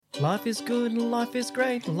Life is good, life is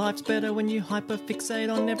great, life's better when you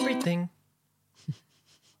hyperfixate on everything.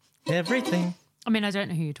 Everything. I mean, I don't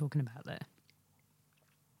know who you're talking about there.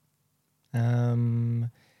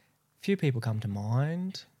 Few people come to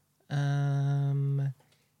mind.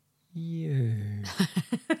 You.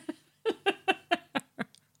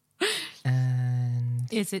 And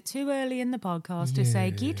Is it too early in the podcast to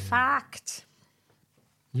say, get fact?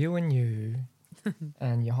 you and you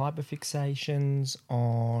and your hyperfixations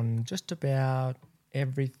on just about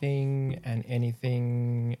everything and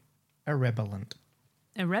anything irrelevant.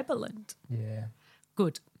 Irrelevant. Yeah.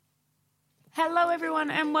 Good. Hello, everyone,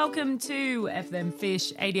 and welcome to F Them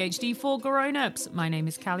Fish ADHD for Grown-Ups. My name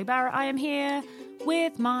is Callie Barrett. I am here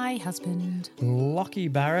with my husband. Lockie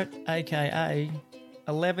Barrett, a.k.a.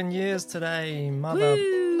 11 years today, mother.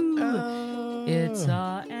 Woo! It's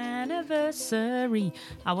our anniversary.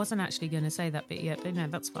 I wasn't actually going to say that bit yet, but no,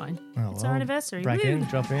 that's fine. Oh, It's our anniversary. Break Woo! in,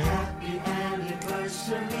 drop in.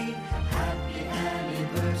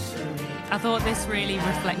 I thought this really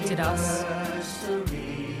reflected us.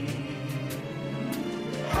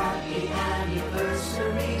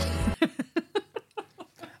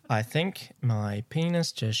 I think my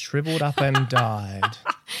penis just shriveled up and died.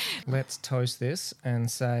 Let's toast this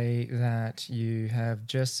and say that you have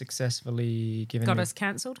just successfully given Got me us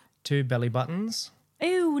cancelled. 2 belly buttons.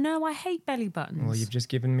 Ew, no, I hate belly buttons. Well, you've just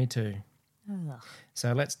given me 2. Ugh.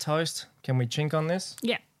 So let's toast. Can we chink on this?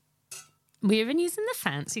 Yeah. We're even using the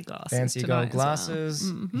fancy glasses. Fancy tonight gold as well.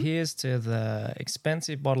 glasses. Here's to the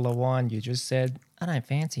expensive bottle of wine you just said, I don't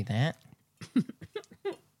fancy that.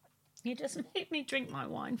 You just made me drink my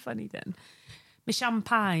wine funny then. My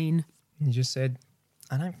champagne. You just said,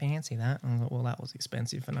 I don't fancy that. And I thought, well, that was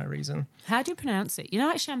expensive for no reason. How do you pronounce it? You know,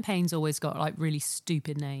 like champagne's always got like really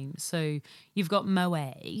stupid names. So you've got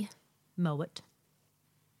Moet. Moet.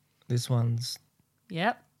 This one's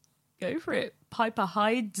Yep. Go for it. Piper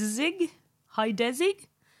Heidsig. Heidezig.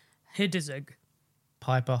 Hidezig.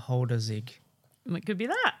 Piper Holder Zig. It could be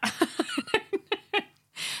that.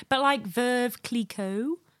 But like Verve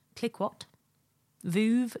Clicquot. Clicquot.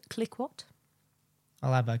 Veuve Clicquot.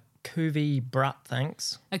 I'll have a Cuvée Brut,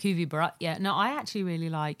 thanks. A Cuvée Brut. Yeah. No, I actually really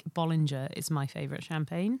like Bollinger. It's my favourite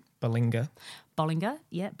champagne. Bollinger. Bollinger.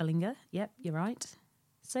 Yeah, Bollinger. Yep, you're right.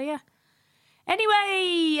 So, yeah.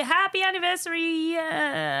 Anyway, happy anniversary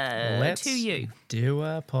Let's to you. do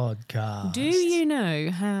a podcast. Do you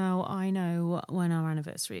know how I know when our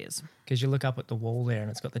anniversary is? Because you look up at the wall there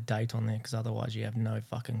and it's got the date on there, because otherwise you have no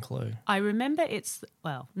fucking clue. I remember it's,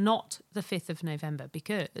 well, not the 5th of November,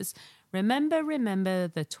 because remember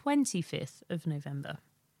the 25th of November.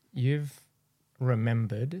 You've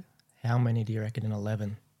remembered, how many do you reckon in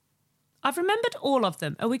 11? I've remembered all of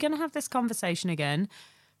them. Are we going to have this conversation again?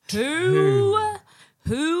 Who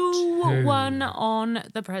won on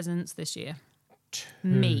the presents this year? 2.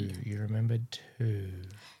 Me. You remembered 2.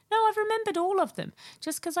 No, I've remembered all of them.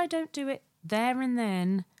 Just because I don't do it there and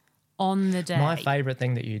then on the day. My favourite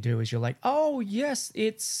thing that you do is you're like, oh, yes,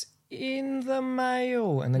 it's in the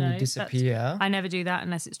mail. And then No, you disappear. I never do that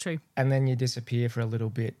unless it's true. And then you disappear for a little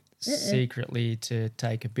bit secretly to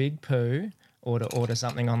take a big poo or to order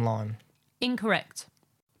something online. Incorrect.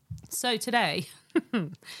 So today,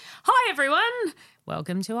 hi everyone.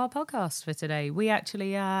 Welcome to our podcast for today. We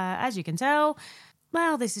actually, as you can tell,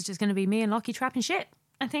 well, this is just going to be me and Lockie trapping shit.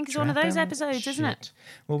 I think it's one of those Trapping episodes, isn't it? shit.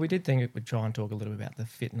 Well, we did think we'd try and talk a little bit about the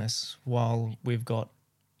fitness while we've got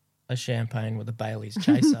a champagne with a Bailey's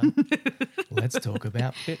chaser. Let's talk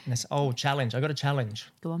about fitness. Oh, challenge. I got a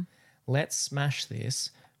challenge. Go on. Let's smash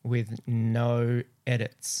this with no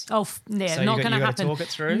edits. Oh, yeah, So not you going to gotta happen. talk it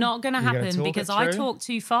through? Not going to You gotta happen talk it because I through? talk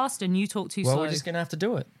too fast and you talk too Well, slow. we're just going to have to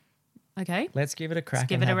do it. Okay. Let's give it a crack.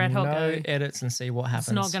 give and it a have red hot no go. edits and see what happens.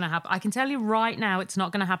 It's not going to happen. I can tell you right now it's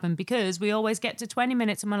not going to happen because we always get to 20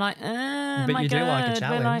 minutes and we're like, oh But my you do God. like a We're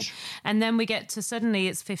challenge. and then we get to suddenly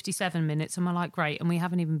it's 57 minutes and we're like, great. And we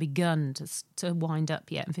haven't even begun to wind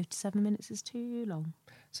up yet. And 57 minutes is too long.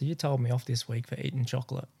 So you told me off this week for eating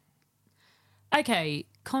chocolate. Okay,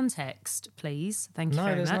 context, please. Thank you No,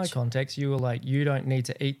 very there's no much. context. You were like, you don't need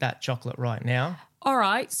to eat that chocolate right now. All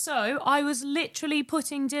right, so I was literally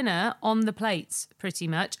putting dinner on the plates pretty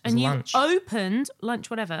much. And you lunch. opened, lunch,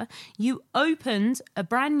 whatever, you opened a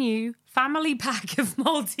brand new family pack of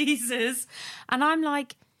Maltesers. And I'm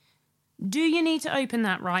like, do you need to open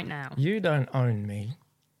that right now? You don't own me.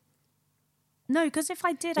 No, because if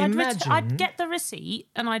I did, Imagine- I'd get the receipt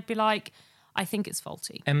and I'd be like, I think it's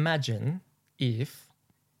faulty. Imagine if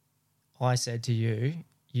I said to you,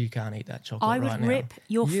 you can't eat that chocolate I would right now. rip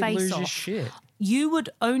your You'd face lose your off. shit. You would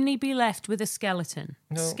only be left with a skeleton.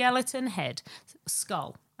 No. Skeleton head.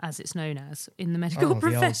 Skull. as it's known as in the medical Oh,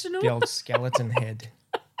 professional. the old skeleton head.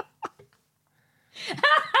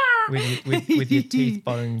 with your teeth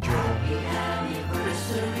bone jaw.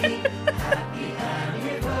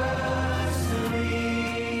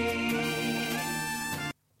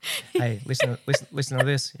 Hey, listen to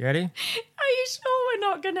this. You ready? Are you sure we're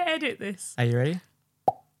not going to edit this? Are you ready?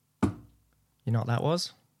 You know what that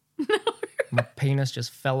was? No. My penis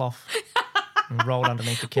just fell off and rolled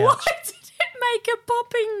underneath the couch. Why did it make a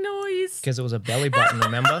popping noise? Because it was a belly button,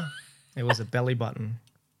 remember? It was a belly button.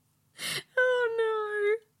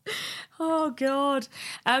 Oh no. Oh God.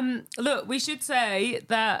 Look, we should say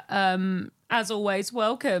that as always,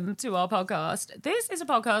 welcome to our podcast. This is a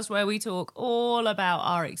podcast where we talk all about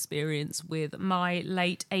our experience with my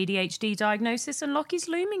late ADHD diagnosis and Lockie's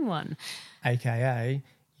looming one. AKA,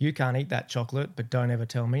 you can't eat that chocolate, but don't ever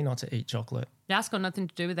tell me not to eat chocolate. That's got nothing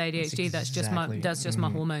to do with ADHD. That's just my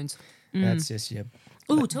hormones. That's just your...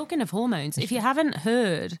 Oh, talking of hormones, if you haven't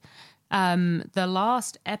heard the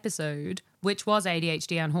last episode, which was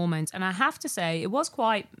ADHD and hormones, and I have to say it was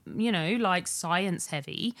quite, like science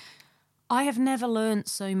heavy. I have never learnt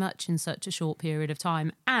so much in such a short period of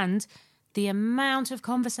time. And the amount of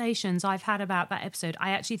conversations I've had about that episode,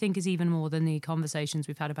 I actually think is even more than the conversations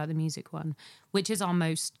we've had about the music one, which is our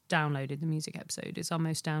most downloaded. The music episode is our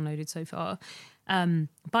most downloaded so far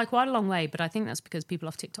by quite a long way. But I think that's because people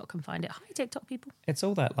off TikTok can find it. Hi, TikTok people. It's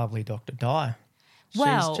all that lovely Dr. Di.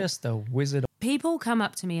 Well, she's just a wizard. People come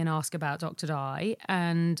up to me and ask about Dr. Di.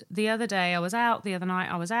 And the other night I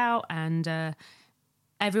was out, and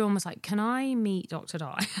everyone was like, can I meet Dr.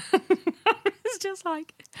 Di? It's just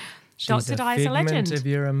like... Dr. Di is a legend. Figment of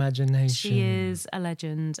your imagination. She is a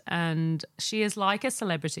legend, and she is like a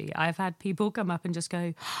celebrity. I've had people come up and just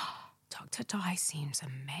go, oh, Dr. Di seems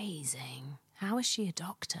amazing. How is she a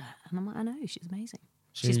doctor? And I'm like, I know, she's amazing.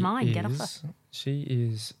 She's mine. Get off her. She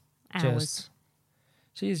is Ours.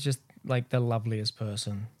 just like the loveliest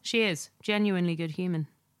person. She is. Genuinely good human.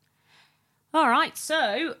 All right,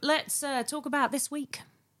 so let's talk about this week.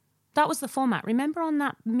 That was the format. Remember on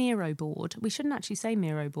that Miro board? We shouldn't actually say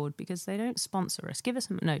Miro board because they don't sponsor us. Give us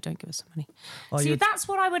some... No, don't give us some money. Oh, See, that's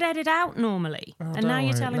what I would edit out normally. And now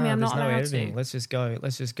you're telling me I'm not allowed to. Let's just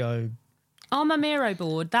go. On my Miro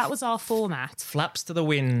board, that was our format. Flaps to the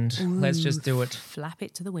wind. Ooh, let's just do it. Flap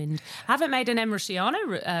it to the wind. Haven't made an Em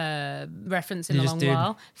Rusciano reference in You a just long did.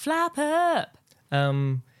 while. Flap up.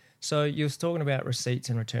 So you was talking about receipts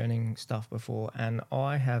and returning stuff before, and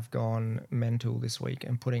I have gone mental this week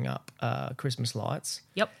and putting up Christmas lights.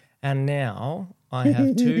 Yep. And now I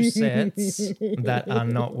have 2 sets that are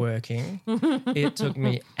not working. It took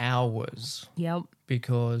me hours. Yep.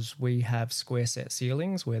 Because we have square set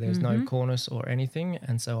ceilings where there's no cornice or anything,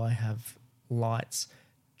 and so I have lights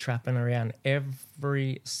trapping around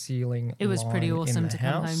every ceiling. It was pretty awesome to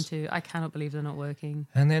house. come home to. I cannot believe they're not working.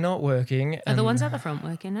 And they're not working. Are the ones at the front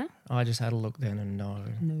working now? I just had a look then and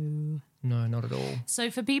no, not at all. So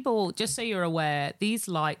for people, just so you're aware, these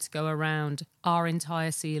lights go around our entire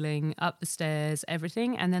ceiling, up the stairs,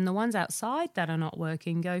 everything. And then the ones outside that are not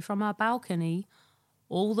working go from our balcony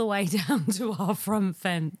all the way down to our front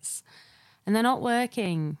fence. And they're not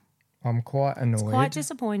working. I'm quite annoyed. It's quite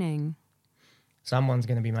disappointing. Someone's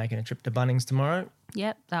going to be making a trip to Bunnings tomorrow.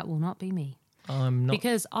 Yep, that will not be me. I'm not.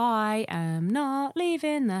 Because I am not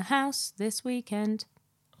leaving the house this weekend.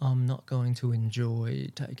 I'm not going to enjoy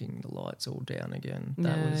taking the lights all down again.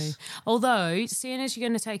 Although, seeing as you're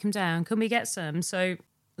going to take them down, can we get some? So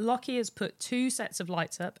Lockie has put 2 sets of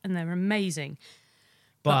lights up and they're amazing.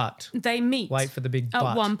 But they meet. Wait for the big but.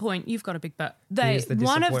 At one point, you've got a big but. Here's the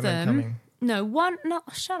one of disappointment them. coming.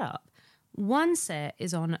 Shut up. One set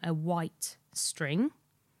is on a white string.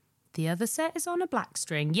 The other set is on a black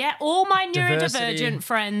string. Yeah, all my neurodivergent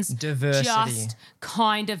friends just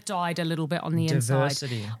kind of died a little bit on the inside.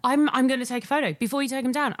 I'm going to take a photo. Before you take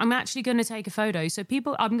them down, I'm actually going to take a photo. So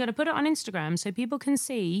I'm going to put it on Instagram so people can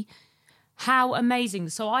see how amazing.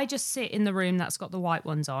 So I just sit in the room that's got the white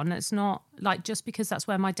ones on. It's not like just because that's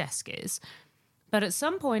where my desk is. But at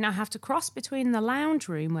some point I have to cross between the lounge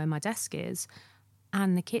room where my desk is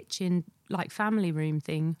and the kitchen, like family room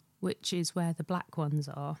thing, which is where the black ones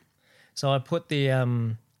are. So I put the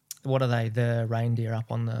what are they? The reindeer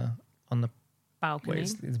up on the balcony.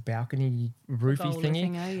 It's balcony roofy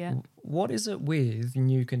thingy. Yeah. What is it with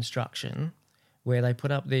new construction where they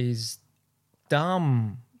put up these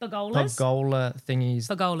dumb pergola thingies?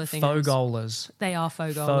 Fogolas. They are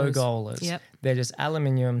fogolas. Fogolas. Yep. They're just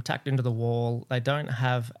aluminium tucked into the wall. They don't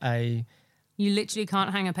have a... You literally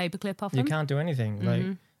can't hang a paperclip off them. You can't do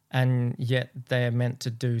anything. And yet they're meant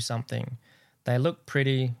to do something. They look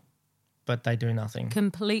pretty, but they do nothing.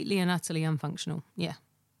 Completely and utterly unfunctional. Yeah.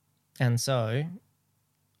 And so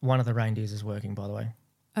one of the reindeers is working, by the way.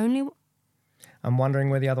 Only. I'm wondering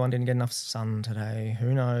where the other one didn't get enough sun today.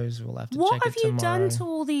 Who knows? We'll have to What check have it you tomorrow. done to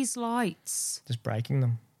all these lights? Just breaking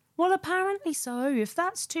them. Well, apparently so. If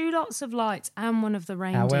that's 2 lots of lights and one of the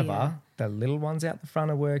reindeer. However, the little ones out the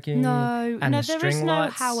front are working. No, and no, the there string is no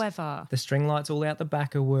lights, however. The string lights all out the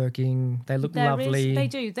back are working. They look lovely. They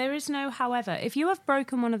do. There is no however. If you have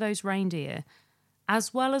broken one of those reindeer,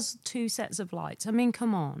 as well as 2 sets of lights, I mean,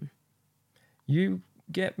 come on. You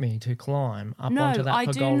get me to climb up No, onto that I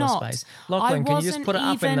do pergola not. space. Lachlan, I can you just wasn't put it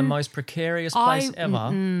up in the even- most precarious place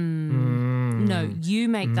ever? No, you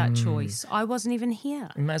make that choice. I wasn't even here.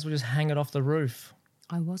 You may as well just hang it off the roof.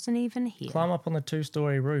 I wasn't even here. Climb up on the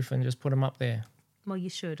 2-story roof and just put them up there. Well, you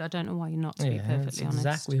should. I don't know why you're not, to be Yeah, perfectly that's honest.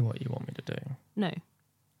 exactly what you want me to do. No.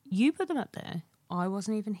 You put them up there. I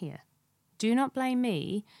wasn't even here. Do not blame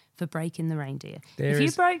me for breaking the reindeer. There If you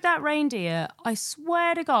is- broke that reindeer, I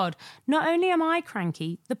swear to God, not only am I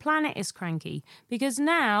cranky, the planet is cranky. Because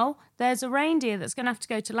now there's a reindeer that's going to have to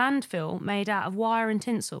go to landfill made out of wire and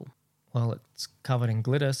tinsel. Well, it's covered in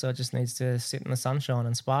glitter, so it just needs to sit in the sunshine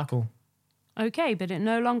and sparkle. Okay, but it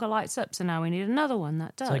no longer lights up, so now we need another one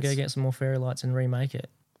that does. So go get some more fairy lights and remake it.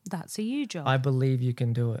 That's a you job. I believe you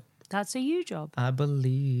can do it. That's a you job. I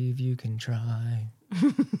believe you can try.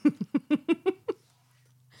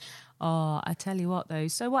 Oh, I tell you what, though.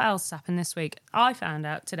 So what else happened this week? I found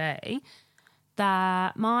out today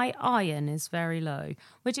that my iron is very low,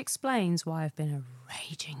 which explains why I've been a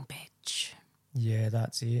raging bitch. Yeah,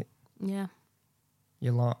 that's it. Yeah.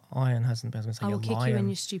 Your iron hasn't been. I was I will going to say kick your you in lion.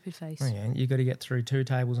 your stupid face. Oh, yeah, you got to get through 2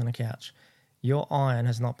 tables and a couch. Your iron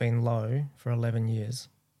has not been low for 11 years.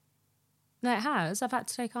 No, it has. I've had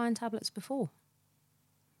to take iron tablets before.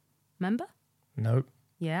 Remember? Nope.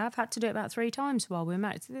 Yeah, I've had to do it about 3 times while we were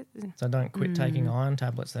married. So don't quit taking iron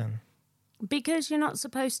tablets then. Because you're not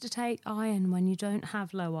supposed to take iron when you don't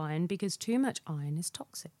have low iron, because too much iron is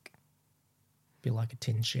toxic. Be like a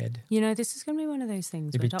tin shed. You know, this is going to be one of those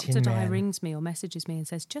things You'd where be Dr. Tin Di Man. rings me or messages me and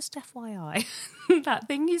says, just FYI, that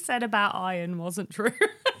thing you said about iron wasn't true.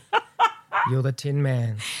 You're the Tin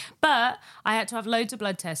Man. But I had to have loads of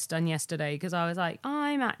blood tests done yesterday because I was like,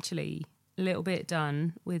 I'm actually a little bit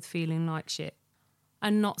done with feeling like shit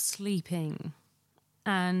and not sleeping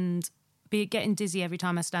and getting dizzy every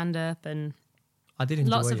time I stand up and I did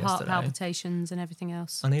enjoy lots of heart yesterday. palpitations and everything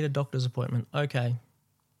else. I need a doctor's appointment. Okay.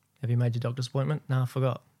 Have you made your doctor's appointment? No, I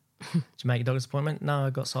forgot. Did you make your doctor's appointment? No, I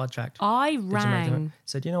got sidetracked. I Did you make rang it?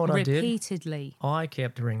 So do you know what I did? repeatedly. I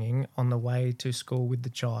kept ringing on the way to school with the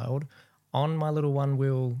child on my little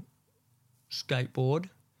 1-wheel skateboard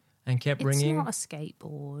and kept It's ringing. not a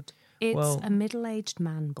skateboard. It's Well- a middle-aged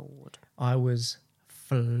man board. I was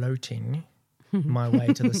floating my way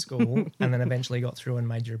to the school and then eventually got through and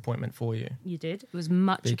made your appointment for you. You did. It was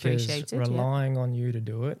much Because appreciated. Yeah. relying on you to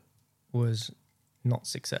do it was not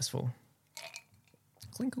successful.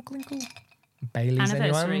 Clinkle, clinkle. Bailey's,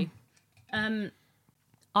 Anniversary. anyone?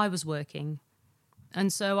 I was working.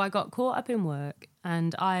 And so I got caught up in work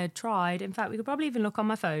and I had tried. In fact, we could probably even look on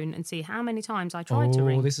my phone and see how many times I tried to Oh,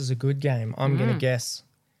 ring. this is a good game. I'm Mm. going to guess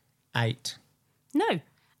 8. No,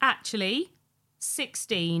 actually,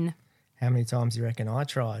 16. How many times do you reckon I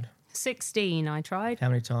tried? 16 I tried. How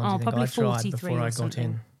many times do Oh, you think probably I tried 43 before or I got something.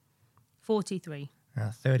 in? 43.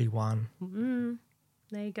 31.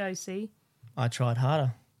 There you go, see? I tried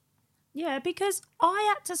harder. Yeah, because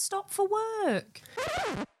I had to stop for work.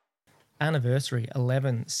 Anniversary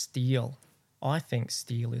 11 steel. I think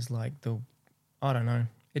steel is like I don't know.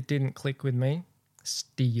 It didn't click with me.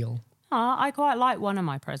 Steel. I quite like one of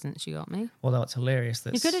my presents you got me. Although it's hilarious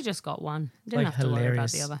that You could have just got one. Didn't like have to worry about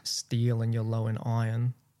hilarious the other. steel and you're low in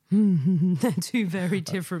iron. They're 2 very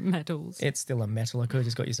different metals. It's still a metal. I could have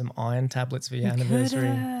just got you some iron tablets for your Could anniversary.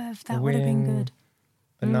 have. That would have been Wing. good.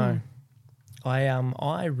 But no.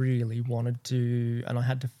 I really wanted to, and I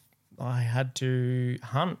had to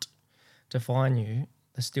hunt to find you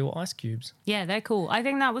the steel ice cubes. Yeah, they're cool. I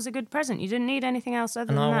think that was a good present. You didn't need anything else other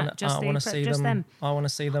And than I that. want Just to see just them. I want to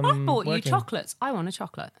see them. I bought you working. chocolates. I want a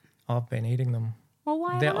chocolate. I've been eating them. Well,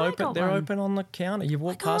 why They're haven't I open. got They're one? open on the counter. You've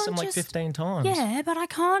walked past them can't like just- 15 times. Yeah, but I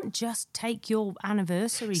can't just take your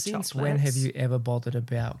anniversary Since chocolates. when have you ever bothered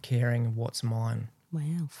about caring what's mine?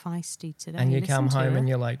 Well, feisty today. And you Listen come to home her. and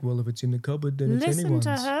you're like, well, if it's in the cupboard, then it's Listen anyone's.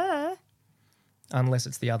 to her. Unless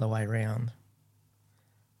it's the other way round.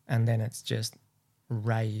 And then it's just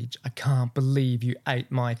rage. I can't believe you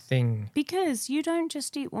ate my thing. Because you don't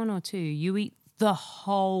just eat 1 or 2. You eat the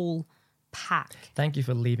whole pack. Thank you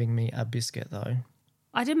for leaving me a biscuit, though.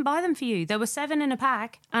 I didn't buy them for you. There were 7 in a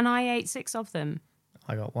pack and I ate 6 of them.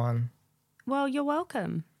 I got 1. Well, you're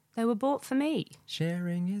welcome. They were bought for me.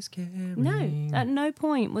 Sharing is caring. No, at no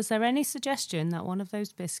point was there any suggestion that one of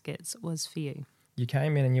those biscuits was for you. You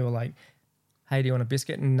came in and you were like, hey, do you want a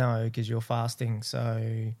biscuit? No, because you're fasting.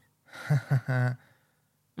 So,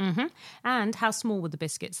 And how small were the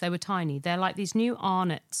biscuits? They were tiny. They're like these new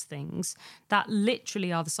Arnott's things that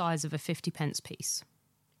literally are the size of a 50p piece.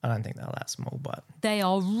 I don't think they're that small, but They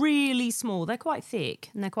are really small. They're quite thick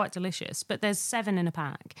and they're quite delicious, but there's 7 in a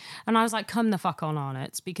pack. And I was like, come the fuck on,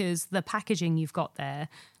 Arnott's, because the packaging you've got there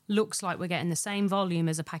looks like we're getting the same volume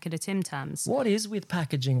as a packet of Tim Tams. what is with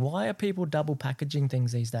packaging? Why are people double packaging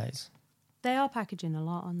things these days? They are packaging a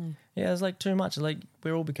lot, aren't they? Yeah, it's like too much. Like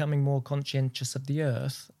we're all becoming more conscientious of the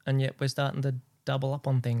earth, and yet we're starting to double up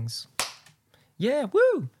on things. Yeah,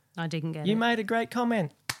 woo! I didn't get You it. made a great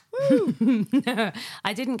comment. No,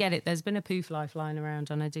 I didn't get it. There's been a poo fly flying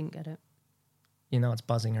around and I didn't get it. You know it's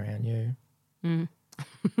buzzing around you.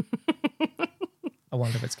 I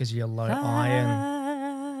wonder if it's because you're low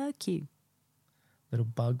iron. Fuck you. Little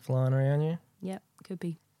bug flying around you. Yep, could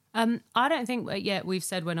be. I don't think yet we've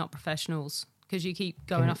said we're not professionals because you keep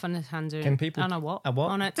going off on a tangent. Can people- on a what? a what?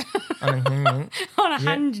 On a On a hinging. on a Yeah,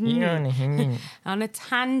 tangent. you're on a hinging. On a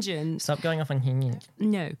tangent. Stop going off on hinging.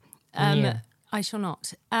 No. Yeah. I shall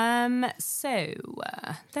not. So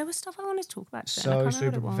there was stuff I wanted to talk about today. and I So can't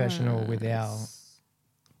remember super what it professional was. with our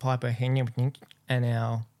Piper hinging and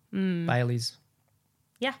our Baileys.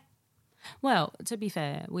 Yeah. Well, to be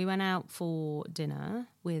fair, we went out for dinner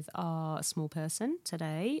with our small person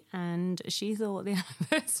today, and she thought the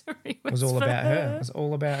anniversary It was all for about her. It was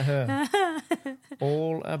all about her.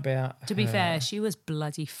 All about To be her. fair, she was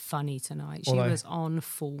bloody funny tonight. She Although- was on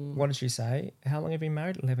form. What did she say? How long have you been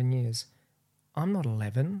married? 11 years. I'm not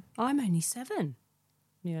 11. I'm only 7.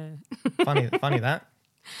 Yeah. Funny that.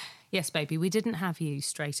 Yes, baby, we didn't have you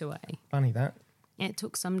straight away. Funny that. It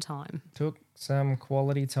took some time. Took some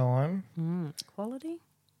quality time Quality?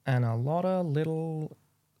 and a lot of little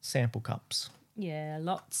sample cups. Yeah,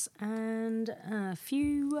 lots and a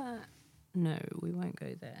few. No, we won't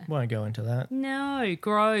go there. Won't go into that. No,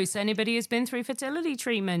 gross. Anybody who's been through fertility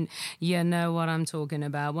treatment, you know what I'm talking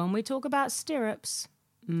about when we talk about stirrups.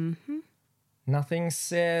 Nothing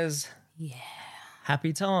says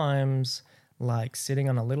happy times like sitting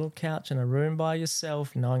on a little couch in a room by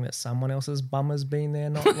yourself knowing that someone else's bum has been there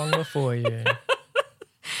not long before you.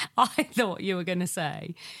 I thought you were going to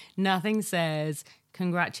say, nothing says,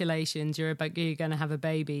 congratulations, you're going to have a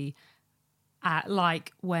baby,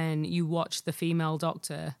 like when you watch the female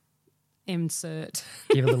doctor insert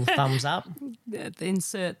Give a little thumbs up. the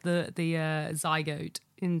zygote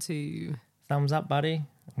into, Thumbs up, buddy.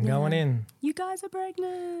 I'm going in. you guys are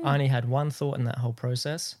pregnant. I only had one thought in that whole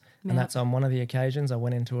process, and Yeah. that's on one of the occasions I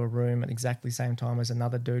went into a room at exactly the same time as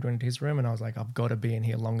another dude went into his room, and I was like, I've got to be in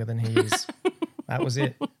here longer than he is. That was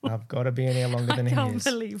it. I've got to be in here longer than I he can't is.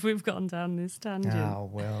 believe we've gone down this tangent. Oh,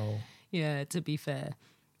 well. Yeah, to be fair.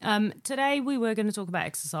 Today we were going to talk about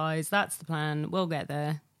exercise. That's the plan. We'll get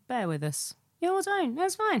there. Bear with us. You all don't.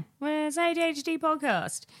 That's fine. It's an ADHD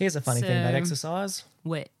podcast. Here's a funny thing about So- exercise.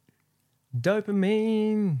 Wit.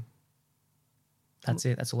 Dopamine. That's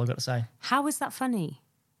it. That's all I've got to say. How is that funny?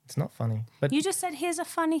 It's not funny. But You just said, here's a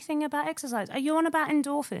funny thing about exercise. Are you on about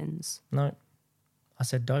endorphins? no, I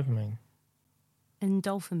said dopamine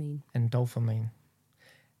Endorphamine. and dopamine.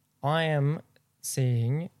 I am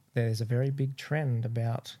seeing there's a very big trend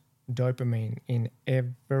about dopamine in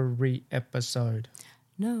every episode.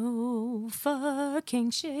 No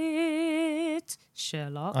fucking shit.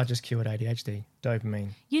 Sherlock. I just cured ADHD. Dopamine.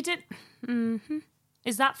 You did.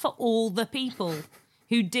 Is that for all the people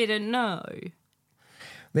who didn't know?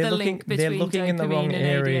 They're The looking. link They're between looking in the wrong dopamine and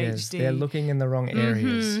areas. ADHD. They're looking in the wrong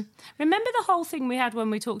areas. Remember the whole thing we had when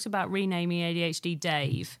we talked about renaming ADHD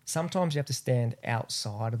Dave Sometimes you have to stand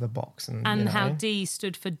outside of the box and and you know, how D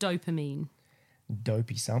stood for dopamine?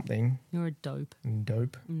 dopey something. You're a dope.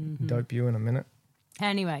 Dope. Mm-hmm. Dope you in a minute.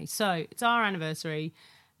 Anyway, so it's our anniversary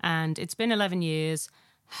and it's been 11 years.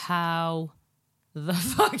 How the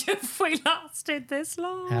fuck have we lasted this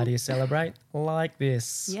long? How do you celebrate? Like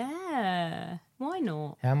this. Yeah. Why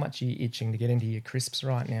not? How much are you itching to get into your crisps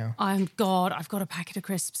right now? I've got a packet of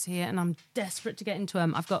crisps here and I'm desperate to get into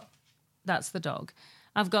them. That's the dog.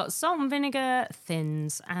 I've got salt and vinegar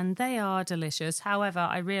thins and they are delicious. However,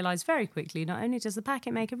 I realised very quickly, not only does the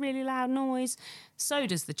packet make a really loud noise, so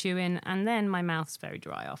does the chewing, and then my mouth's very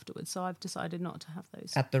dry afterwards. So I've decided not to have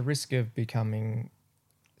those. At the risk of becoming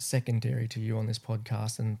secondary to you on this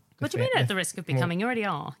podcast and What do you mean at the risk of becoming? You already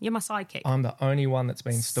are. You're my sidekick. I'm the only one that's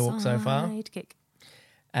been stalked so far, Sidekick.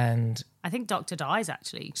 and I think Dr. Dies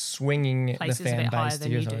actually. swinging Places the a fan bit higher base to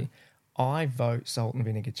than you. you do. I vote salt and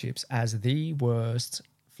vinegar chips as the worst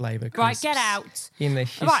flavour crisps. Right, get out. In the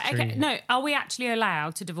history. Right, okay. No, are we actually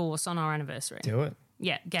allowed to divorce on our anniversary? Do it.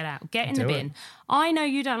 Yeah, get out. Get in Do the it. bin. I know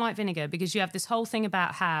you don't like vinegar because you have this whole thing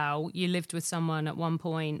about how you lived with someone at one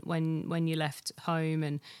point when you left home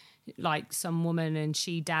and like some woman and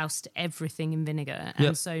she doused everything in vinegar. And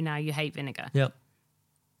Yep. so now you hate vinegar. Yep.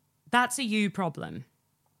 That's a you problem.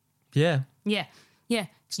 Yeah. Yeah. Yeah.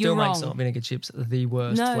 Still you're makes wrong. salt vinegar chips the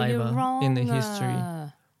worst No, flavour you're wrong. in the history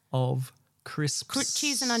of crisps.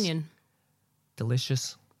 Cheese and onion.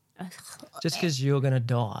 Delicious. Just because you're going to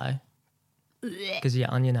die because of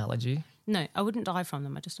your onion allergy. No, I wouldn't die from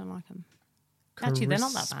them. I just don't like them. Actually, they're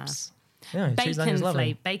not that bad. Crisps. Yeah, cheese and onion's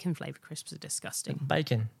lovely. Bacon flavoured crisps are disgusting.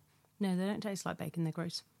 Bacon. No, they don't taste like bacon. They're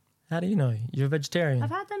gross. How do you know? You're a vegetarian.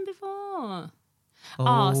 I've had them before.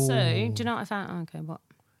 Oh, so do you know what I found? Okay, what?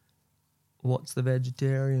 What's the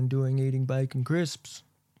vegetarian doing eating bacon crisps?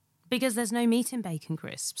 Because there's no meat in bacon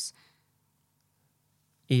crisps.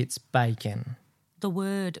 It's bacon. The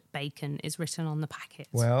word bacon is written on the packet.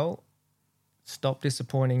 Well, stop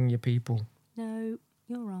disappointing your people. No,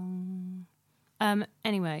 you're wrong.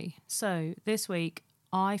 Anyway, so this week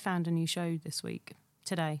I found a new show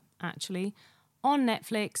today, actually, on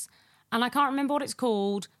Netflix, and I can't remember what it's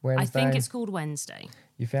called. Wednesday. I think it's called Wednesday.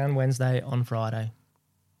 You found Wednesday on Friday.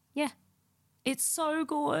 Yeah. It's so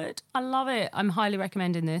good. I love it. I'm highly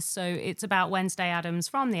recommending this. So it's about Wednesday Addams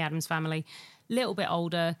from the Addams family, little bit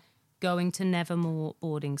older, going to Nevermore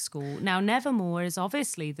boarding school. Now, Nevermore is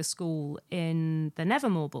obviously the school in the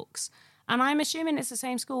Nevermore books. And I'm assuming it's the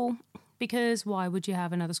same school because why would you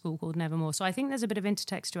have another school called Nevermore? So I think there's a bit of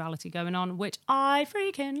intertextuality going on, which I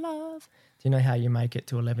freaking love. Do you know how you make it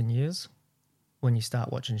to 11 years? When you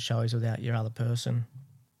start watching shows without your other person.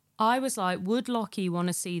 I was like, would Lockie want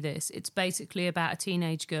to see this? It's basically about a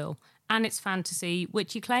teenage girl and it's fantasy,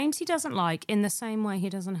 which he claims he doesn't like in the same way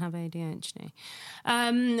he doesn't have ADHD,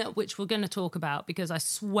 which we're going to talk about because I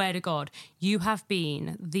swear to God, you have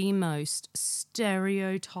been the most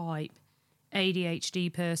stereotype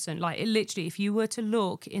ADHD person. Like, literally, if you were to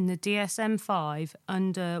look in the DSM-5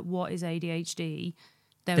 under what is ADHD,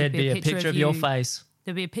 There'd be a picture of your face.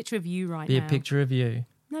 There'd be a picture of you right Be now. a picture of you.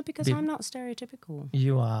 No, because I'm not stereotypical.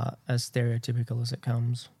 You are as stereotypical as it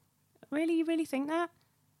comes. Really? You really think that?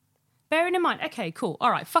 Bearing in mind, okay, cool.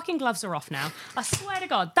 All right, fucking gloves are off now. I swear to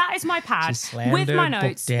God, that is my pad with my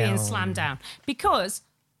notes being slammed down. Because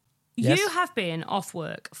Yes. you have been off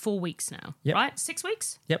work 4 weeks now, Yep. right? 6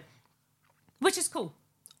 weeks? Yep. Which is cool.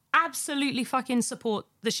 Absolutely fucking support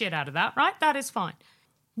the shit out of that, right? That is fine.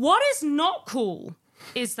 What is not cool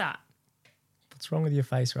is that What's wrong with your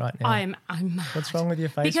face right now? I'm mad. What's wrong with your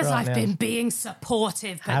face Because right I've now? been being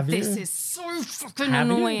supportive, but Have you? this is so fucking Have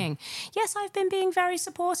you? annoying. Yes, I've been being very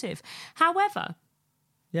supportive. However,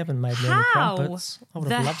 You haven't made me any how crumpets. I would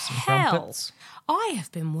the have loved some hell crumpets. I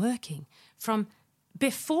have been working from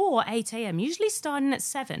before 8 a.m., usually starting at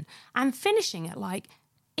 7 and finishing at like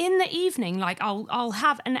in the evening. Like I'll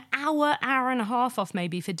have an hour and a half off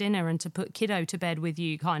maybe for dinner and to put kiddo to bed with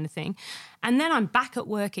you kind of thing. And then I'm back at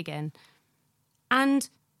work again. And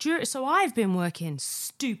so I've been working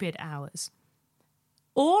stupid hours.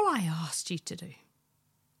 All I asked you to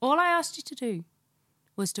do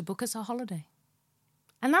was to book us a holiday.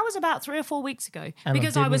 And that was about 3 or 4 weeks ago And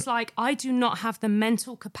because I was didn't- like, I do not have the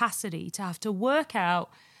mental capacity to have to work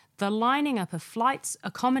out the lining up of flights,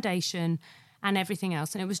 accommodation, and everything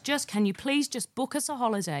else. And it was just, can you please just book us a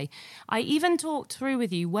holiday? I even talked through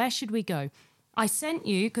with you, where should we go? I sent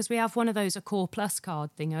you, because we have one of those Accor Plus card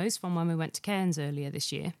thingos from when we went to Cairns earlier this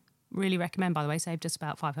year. Really recommend, by the way, saved us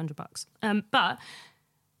about $500. But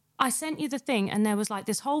I sent you the thing and there was like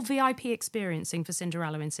this whole VIP experiencing for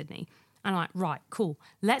Cinderella in Sydney. And I'm like, right, cool.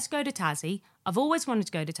 Let's go to Tassie. I've always wanted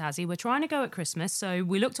to go to Tassie. We're trying to go at Christmas. So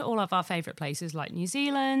we looked at all of our favourite places like New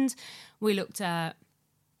Zealand. We looked at,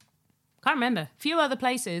 can't remember, a few other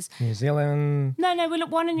places. New Zealand. No, we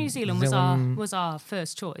looked, one in New Zealand was our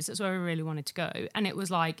first choice. That's where we really wanted to go. And it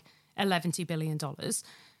was like $11 billion.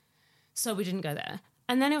 So we didn't go there.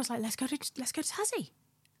 And then it was like, let's go to Tassie.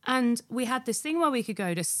 And we had this thing where we could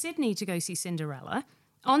go to Sydney to go see Cinderella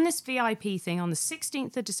on this VIP thing on the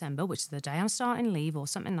 16th of December, which is the day I'm starting leave or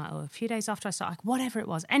something like, or a few days after I start, like whatever it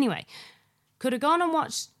was. Anyway, could have gone and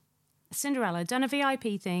watched Cinderella, done a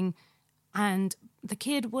VIP thing, and the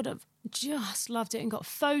kid would have just loved it and got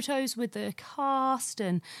photos with the cast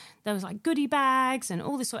and there was like goodie bags and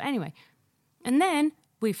all this sort. Anyway, and then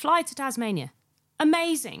we fly to Tasmania.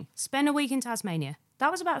 Amazing. Spend a week in Tasmania.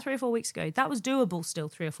 That was about 3 or 4 weeks ago. That was doable still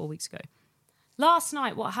 3 or 4 weeks ago. Last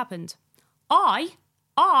night, what happened?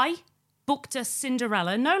 I booked a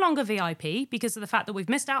Cinderella, no longer VIP, because of the fact that we've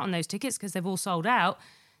missed out on those tickets because they've all sold out.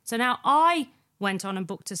 So now I went on and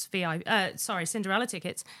booked us Cinderella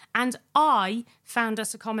tickets, and I found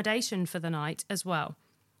us accommodation for the night as well.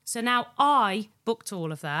 So now I booked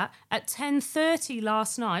all of that at 10:30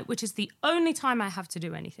 last night, which is the only time I have to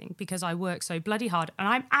do anything because I work so bloody hard. And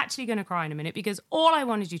I'm actually going to cry in a minute because all I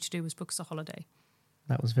wanted you to do was book us a holiday.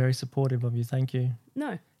 That was very supportive of you. Thank you.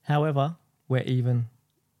 No. However, we're even.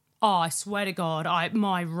 Oh, I swear to God,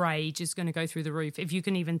 my rage is going to go through the roof. If you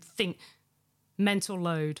can even think mental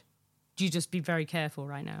load, you just be very careful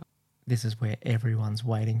right now. This is where everyone's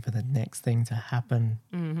waiting for the next thing to happen.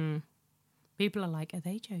 Mm-hmm. People are like, are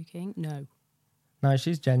they joking? No. No,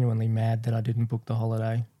 she's genuinely mad that I didn't book the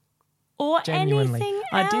holiday. Or Genuinely. anything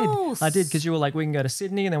else. I did, because you were like, we can go to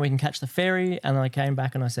Sydney and then we can catch the ferry. And then I came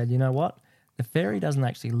back and I said, you know what? The ferry doesn't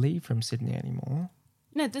actually leave from Sydney anymore.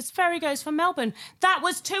 No, this ferry goes from Melbourne. That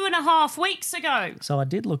was 2.5 weeks ago. So I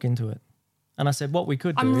did look into it. And I said, what we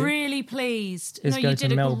could do I'm really pleased. is No, go you to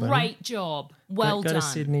did a Melbourne. great job. Well go done. to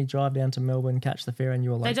Sydney, drive down to Melbourne, catch the ferry, and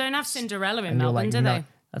you were like... They don't have Cinderella in and you were Melbourne, like, do no. they?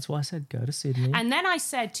 That's why I said go to Sydney. And then I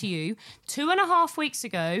said to you, 2.5 weeks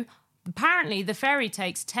ago, apparently the ferry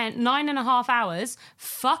takes 9.5 hours.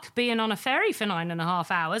 Fuck being on a ferry for 9.5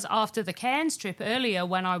 hours after the Cairns trip earlier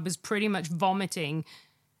when I was pretty much vomiting,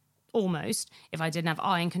 almost, if I didn't have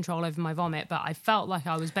iron control over my vomit, but I felt like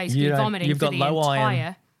I was basically vomiting you've for got the low entire...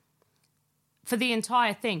 iron. For the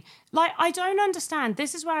entire thing. Like, I don't understand.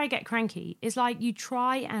 This is where I get cranky. Is like you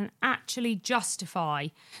try and actually justify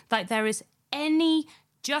that there is any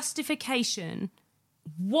justification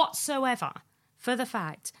whatsoever for the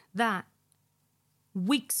fact that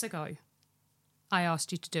weeks ago I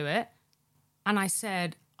asked you to do it and I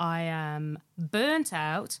said, I am burnt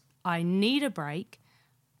out. I need a break.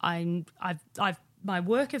 my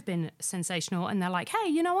work have been sensational, and they're like, hey,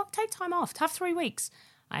 you know what? Take time off. Have 3 weeks.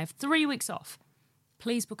 I have 3 weeks off.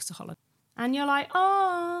 Please book us a holiday. And you're like,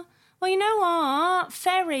 oh, well, you know what?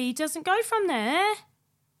 Ferry doesn't go from there.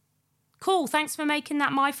 Cool. Thanks for making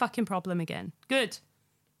that my fucking problem again. Good.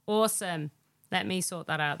 Awesome. Let me sort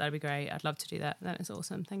that out. That'd be great. I'd love to do that. That is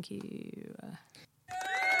awesome. Thank you.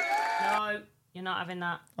 No, you're not having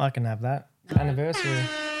that. I can have that. No. Anniversary.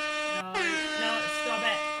 No, stop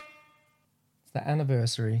it. It's the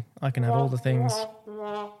anniversary. I can have all the things.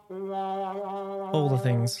 All the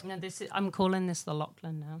things. No, I'm calling this the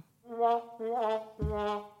Lachlan now.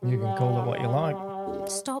 You can call it what you like.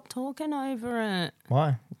 Stop talking over it.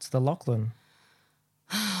 Why? It's the Lachlan.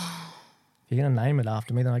 If you're going to name it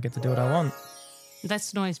after me, then I get to do what I want.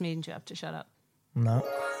 That annoys me and you have to shut up. No,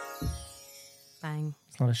 Bang.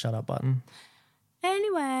 it's not a shut up button.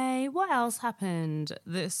 Anyway, what else happened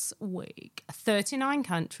this week? 39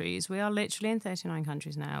 countries. We are literally in 39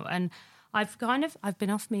 countries now. And I've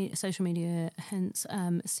been off social media, hence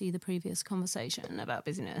see the previous conversation about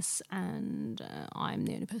business. And I'm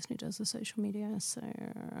the only person who does the social media. So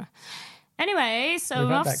anyway, so We've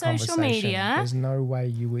had off that social conversation. media. There's no way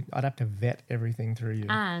you would. I'd have to vet everything through you.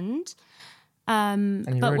 And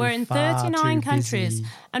you're but we're already in far 39 too countries. busy.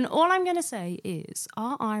 And all I'm going to say is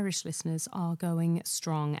our Irish listeners are going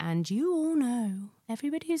strong. And you all know,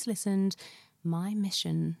 everybody who's listened, my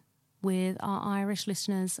mission with our Irish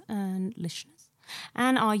listeners and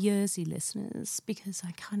our Jersey listeners, because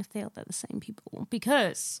I kind of feel they're the same people.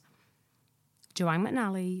 Because Joanne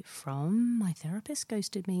McNally from My Therapist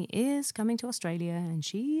Ghosted Me is coming to Australia, and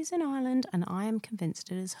she's in Ireland, and I am convinced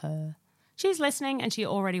it is her. She's listening and she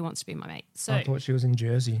already wants to be my mate. So I thought she was in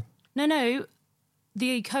Jersey. No,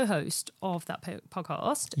 the co-host of that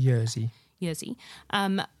podcast, Jersey.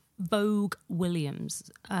 Vogue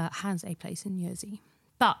Williams, has a place in Jersey.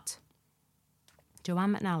 But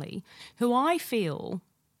Joanne McNally, who I feel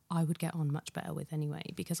I would get on much better with anyway,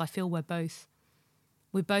 because I feel we'd both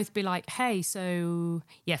be like, hey, so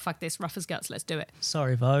yeah, fuck this, rough as guts, let's do it.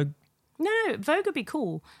 Sorry, Vogue. No, Vogue would be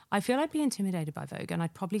cool. I feel I'd be intimidated by Vogue, and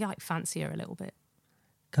I'd probably like fancy her a little bit.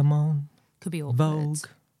 Come on, Could be awkward. Vogue.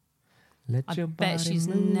 Let I your bet body she's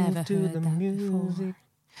move never to heard the that music. before.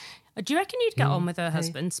 Do you reckon you'd get on with her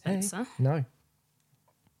husband, Hey, Spencer? no.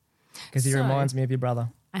 Because he So- reminds me of your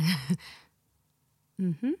brother.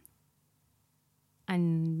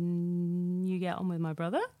 And you get on with my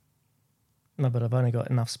brother? No, but I've only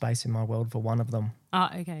got enough space in my world for one of them.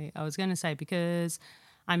 Okay. I was going to say, because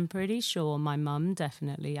I'm pretty sure my mum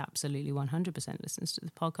definitely, absolutely 100% listens to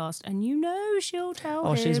the podcast, and you know she'll tell him.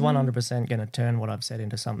 Oh, she's 100% going to turn what I've said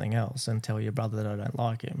into something else and tell your brother that I don't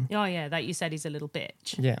like him. Oh, yeah, that you said he's a little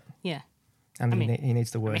bitch. Yeah. Yeah. And I mean- he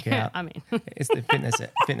needs to work out. I mean. It's the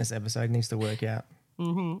fitness episode. He needs to work out.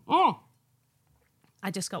 I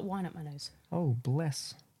just got wine up my nose. Oh,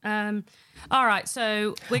 bless. All right,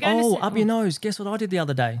 so we're going Oh, to... up your nose. Guess what I did the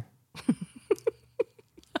other day?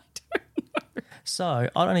 So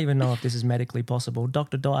I don't even know if this is medically possible.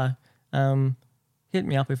 Dr. Dyer, hit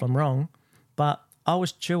me up if I'm wrong, but I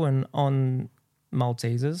was chewing on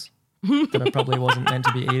Maltesers that I probably wasn't meant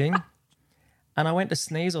to be eating. And I went to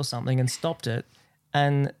sneeze or something and stopped it.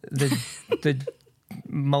 And the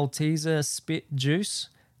Malteser spit juice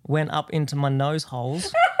went up into my nose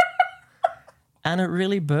holes. And it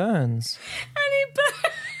really burns.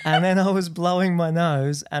 And then I was blowing my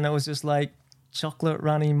nose and it was just like chocolate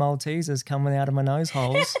runny Maltesers coming out of my nose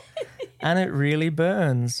holes. And it really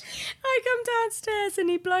burns. I come downstairs and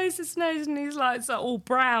he blows his nose and he's like, it's like all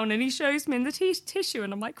brown, and he shows me in the tissue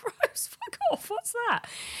and I'm like, gross, fuck off, what's that?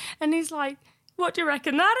 And he's like, what do you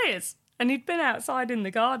reckon that is? And he'd been outside in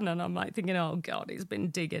the garden and I'm like thinking, oh God, he's been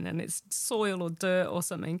digging and it's soil or dirt or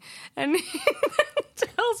something. And he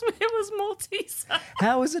tells me it was Malteser.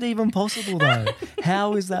 How is it even possible though?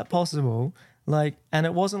 How is that possible? Like, and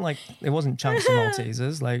it wasn't chunks of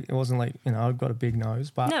Maltesers. Like, it wasn't like, I've got a big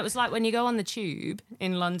nose, but. No, it was like when you go on the tube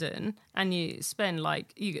in London and you spend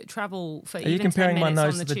you travel for Are even you comparing 10 my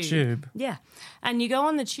minutes nose on to the tube? Yeah. And you go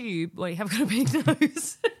on the tube, well, you have got a big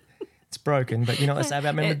nose. It's broken, but you know what they say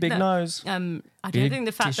about men with big nose? I don't Big think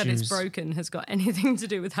the fact that it's tissues. broken has got anything to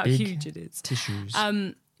do with how Big huge it is. Tissues.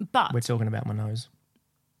 But We're talking about my nose.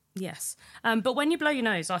 yes. But when you blow your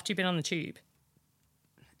nose after you've been on the tube,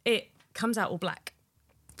 it comes out all black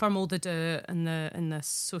from all the dirt and the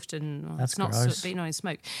soot and That's it's not gross. soot, but it's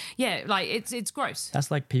smoke. Yeah, like it's gross.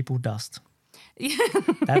 That's like people dust.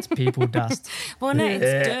 That's people dust. Well, no,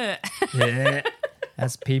 it's dirt. Yeah.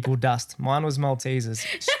 That's people dust. Mine was Maltesers.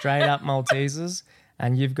 Straight up Maltesers.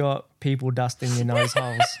 And you've got people dust in your nose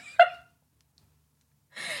holes.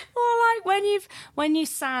 Or like when you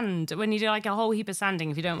sand, when you do like a whole heap of sanding,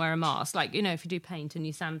 if you don't wear a mask, like, if you do paint and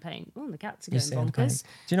you sand paint, the cats are You going sand bonkers. paint.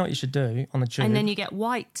 Do you know what you should do on the tube? And then you get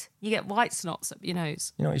white snots up your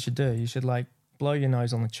nose. You know what you should do? You should like blow your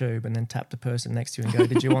nose on the tube and then tap the person next to you and go,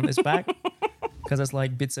 did you want this back? Because it's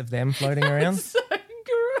like bits of them floating around. So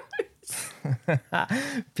gross.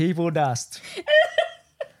 People dust.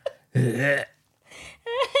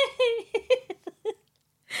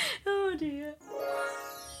 Oh dear.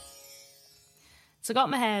 So I got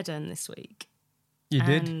my hair done this week. You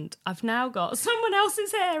did? And I've now got someone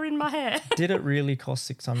else's hair in my hair. Did it really cost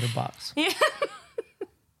 $600? Yeah.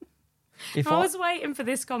 If I was waiting for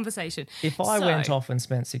this conversation. If I So- went off and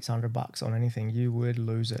spent $600 on anything, you would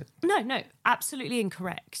lose it. No, absolutely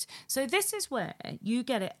incorrect. So this is where you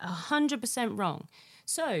get it 100% wrong.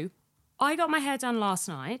 So I got my hair done last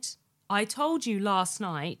night. I told you last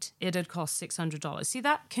night it had cost $600. See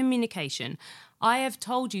that communication? I have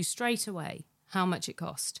told you straight away how much it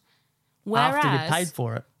cost. Whereas, After you paid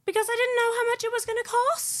for it, because I didn't know how much it was going to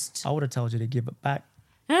cost. I would have told you to give it back.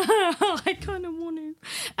 I kind of want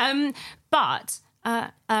to. But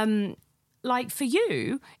like for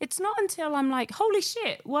you, it's not until I'm like, holy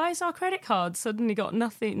shit, why is our credit card suddenly got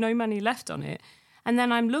no money left on it? And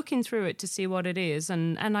then I'm looking through it to see what it is.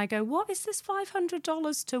 And I go, what is this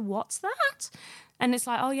 $500 to what's that? And it's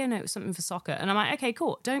like, oh, yeah, no, it was something for soccer. And I'm like, okay,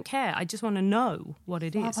 cool. Don't care. I just want to know what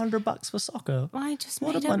it is. $500 for soccer? I just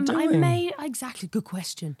What made am up. I I doing? made exactly. Good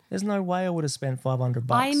question. There's no way I would have spent $500.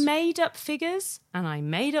 I made up figures and I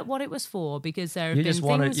made up what it was for because there have You been just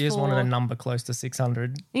things wanted a number close to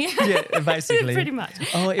 600. Yeah, basically. pretty much.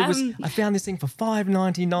 Oh, it was. I found this thing for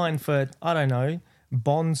 $5.99 for, I don't know,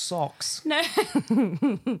 Bond socks. No,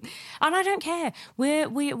 and I don't care. We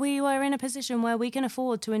were in a position where we can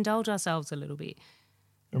afford to indulge ourselves a little bit.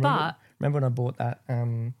 Remember when I bought that?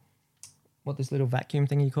 What this little vacuum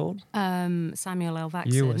thing you called? Samuel L.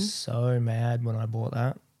 Jackson. You were so mad when I bought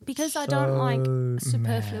that. Because I don't like So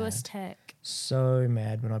superfluous mad. tech. So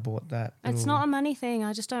mad when I bought that. It's little not a money thing.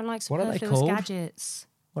 I just don't like What are they superfluous called? gadgets.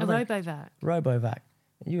 What A are they- RoboVac. RoboVac.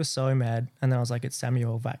 You were so mad, and then I was like, "It's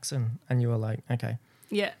Samuel Jackson," and you were like, "Okay,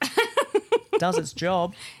 Yeah. does its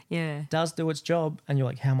job, Yeah. does do its job," and you're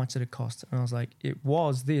like, "How much did it cost?" And I was like, "It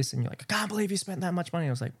was this," and you're like, "I can't believe you spent that much money."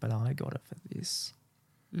 I was like, "But I got it for this,"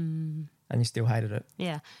 and you still hated it.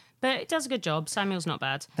 Yeah. But it does a good job. Samuel's not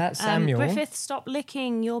bad. That Samuel- Griffith, stop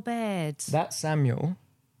licking your bed. That Samuel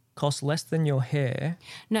cost less than your hair,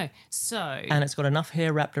 No. So. and it's got enough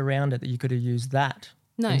hair wrapped around it that you could have used that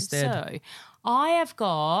No, instead. so I have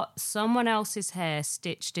got someone else's hair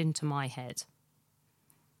stitched into my head.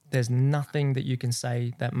 There's nothing that you can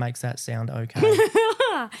say that makes that sound okay.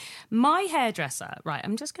 My hairdresser, right,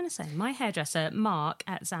 I'm just going to say, my hairdresser, Mark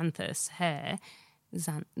at Xanthus Hair,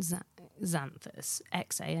 Xanthus, Xanthus,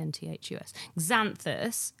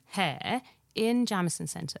 Xanthus Hair in Jamison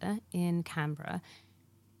Centre in Canberra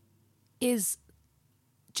is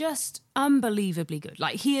just unbelievably good.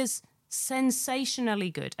 Like, he is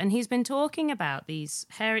sensationally good. And he's been talking about these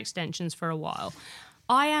hair extensions for a while.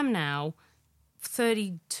 I am now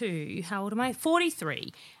 32. How old am I?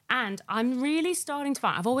 43. And I'm really starting to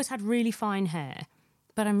find, I've always had really fine hair,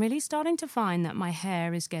 but I'm really starting to find that my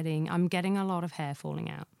hair is I'm getting a lot of hair falling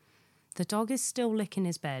out. The dog is still licking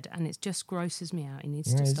his bed and it just grosses me out. He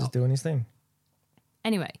needs to He's stop. just doing his thing.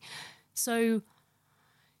 Anyway, so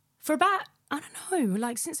for about, I don't know,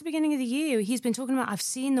 like since the beginning of the year, he's been talking about, I've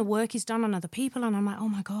seen the work he's done on other people and I'm like, oh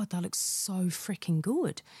my God, that looks so freaking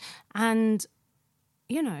good. And,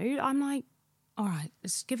 you know, I'm like, all right,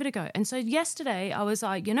 let's give it a go. And so yesterday I was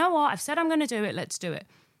like, you know what? I've said I'm going to do it. Let's do it.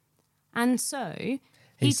 And so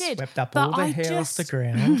he did. Swept up all the hair off the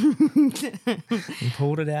ground and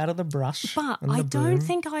pulled it out of the brush. But I don't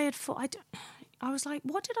think I had thought. I was like,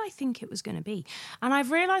 what did I think it was going to be? And I've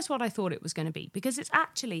realised what I thought it was going to be, because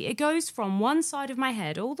it goes from one side of my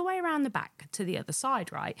head all the way around the back to the other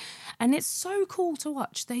side, right? And it's so cool to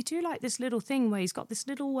watch. They do like this little thing where he's got this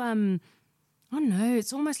little, I don't know,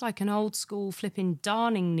 it's almost like an old school flipping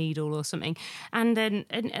darning needle or something. And then,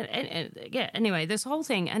 yeah, anyway, this whole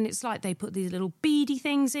thing. And it's like they put these little beady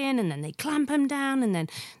things in and then they clamp them down and then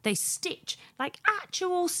they stitch, like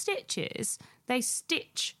actual stitches. They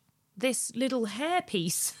stitch this little hair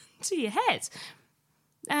piece to your head.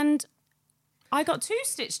 And I got two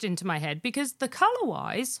stitched into my head because the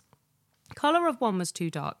colour of one was too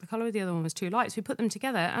dark, the colour of the other one was too light. So we put them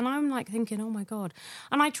together and I'm like thinking, oh my God.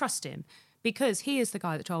 And I trust him because he is the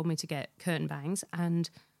guy that told me to get curtain bangs, and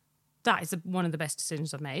that is one of the best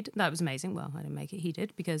decisions I've made. That was amazing. Well, I didn't make it, he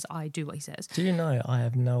did, because I do what he says. Do you know I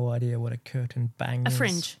have no idea what a curtain bang is? A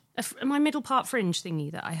fringe. My middle part fringe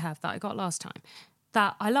thingy that I have that I got last time.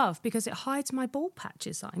 That I love because it hides my bald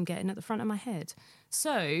patches that I'm getting at the front of my head.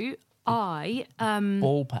 So I...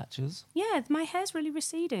 Ball patches? Yeah, my hair's really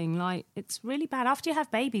receding. Like, it's really bad. After you have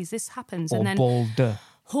babies, this happens. Or and then bald.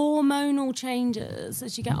 hormonal changes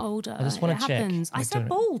as you get older. I just want to check. Happens. I said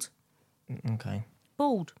bald. Okay.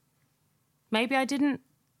 Bald. Maybe I didn't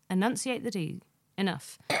enunciate the D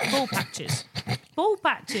enough. Ball patches. Ball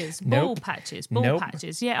patches. Ball Nope. patches. Ball Nope.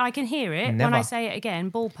 patches. Yeah, I can hear it when Never. I say it again.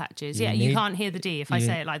 Ball patches. You Yeah, you need- can't hear the D if I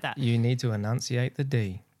say it like that. You need to enunciate the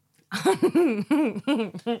D.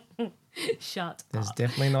 Shut There's up.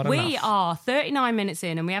 definitely not We enough. are 39 minutes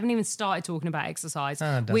in and we haven't even started talking about exercise.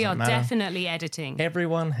 It We are doesn't matter. definitely editing.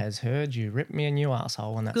 Everyone has heard you rip me a new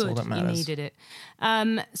asshole, and that's all Good, that you matters. needed it.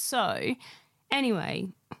 So, anyway,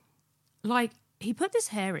 like, he put this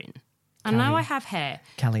hair in. And now I have hair.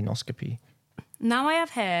 Calinoscopy. Now I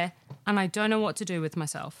have hair and I don't know what to do with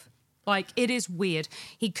myself. Like, it is weird.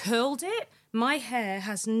 He curled it. My hair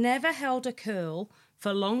has never held a curl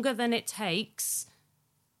for longer than it takes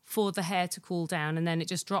for the hair to cool down, and then it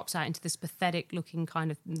just drops out into this pathetic looking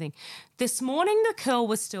kind of thing. This morning the curl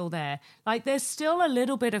was still there. Like, there's still a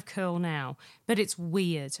little bit of curl now, but it's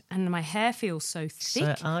weird and my hair feels so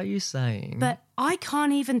thick. So are you saying... But I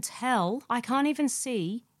can't even tell. I can't even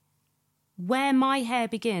see where my hair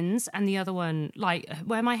begins and the other one, like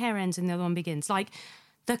where my hair ends and the other one begins. Like,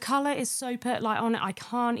 the colour is so on it, I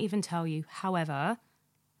can't even tell you. However,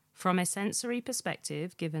 from a sensory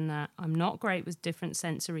perspective, given that I'm not great with different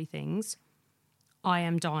sensory things, I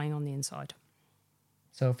am dying on the inside.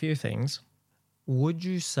 So a few things. Would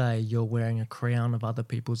you say you're wearing a crown of other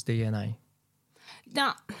people's DNA?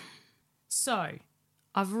 Now, so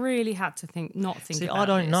I've really had to think about I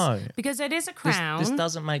don't this. know. Because it is a crown. This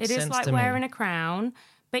doesn't make sense It is like to me. wearing a crown.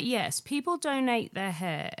 But yes, people donate their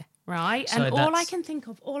hair, right? So and all I that's- can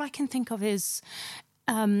think of is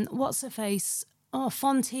what's her face? Oh,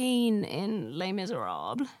 Fontaine in Les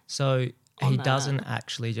Miserables. So On he that. doesn't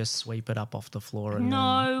actually just sweep it up off the floor and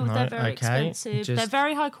No, then... they're very okay. expensive. Just- They're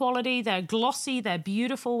very high quality. They're glossy. They're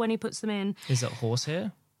beautiful when he puts them in. Is it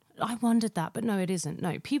horsehair? I wondered that, but no, it isn't.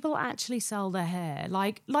 No, people actually sell their hair.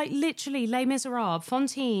 Like literally, Les Miserables,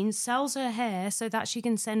 Fontaine sells her hair so that she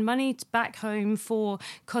can send money back home for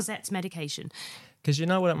Cosette's medication. Because you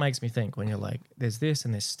know what it makes me think when you're like, there's this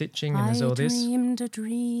and there's stitching and there's all this? I dreamed a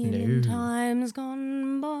dream in No. times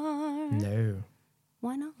gone by. No.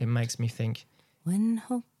 Why not? It makes me think... When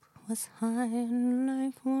hope was high and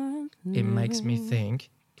life was It makes me think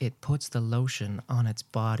it puts the lotion on its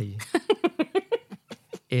body.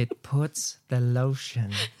 It puts the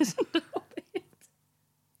lotion. It's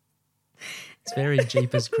very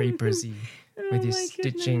Jeepers Creepers-y with your my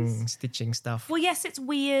stitching stuff. Well, yes, it's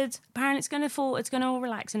weird. Apparently it's going to all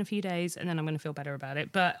relax in a few days and then I'm going to feel better about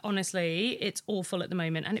it. But honestly, it's awful at the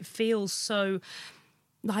moment and it feels so...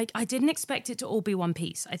 like, I didn't expect it to all be one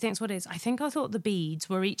piece. I think that's what it is. I think I thought the beads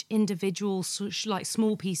were each individual, like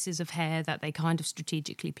small pieces of hair that they kind of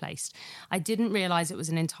strategically placed. I didn't realize it was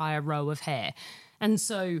an entire row of hair. And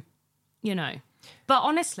so, you know, but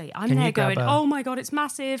honestly, I'm Can you there grab going, a- oh my God, it's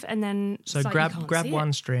massive. And then So it's like, you can't grab see one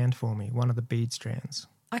it. strand for me, one of the bead strands.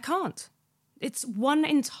 I can't. It's one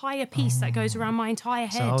entire piece that goes around my entire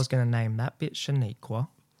head. So I was going to name that bit Shaniqua,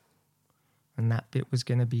 and that bit was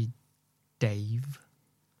going to be Dave,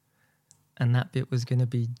 and that bit was going to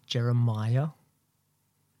be Jeremiah.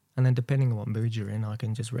 And then depending on what mood you're in, I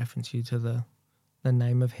can just reference you to the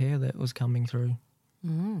name of hair that was coming through.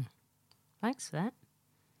 Thanks for that.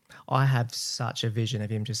 I have such a vision of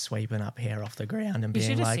him just sweeping up hair off the ground and You being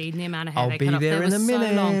should have like, seen the amount of hair I'll they be cut off. there They in a were so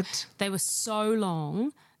long. minute. They were so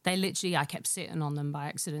long. They literally, I kept sitting on them by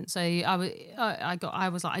accident. So I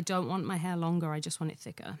was like, I don't want my hair longer. I just want it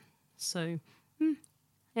thicker. So,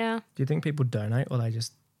 yeah. Do you think people donate or they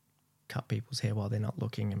just cut people's hair while they're not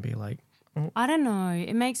looking and be like, I don't know.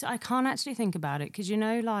 I can't actually think about it because, you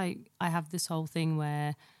know, like I have this whole thing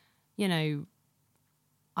where, you know,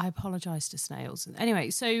 I apologize to snails. Anyway,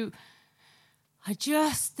 so I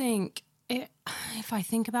just think if I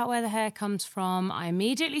think about where the hair comes from, I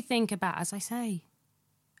immediately think about, as I say,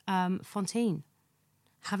 Fontaine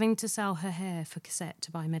having to sell her hair for cassette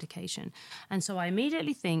to buy medication. And so I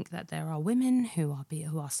immediately think that there are women who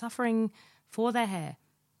are suffering for their hair.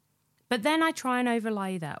 But then I try and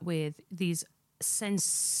overlay that with these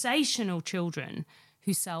sensational children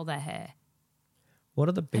who sell their hair. what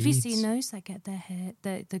are the beads? Have you seen those that get their hair,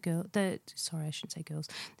 sorry, I shouldn't say girls,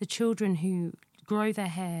 the children who grow their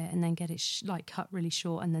hair and then get it cut really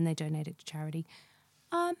short and then they donate it to charity?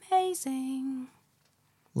 Amazing.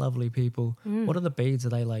 Lovely people. What are the beads? Are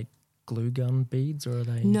they like glue gun beads or are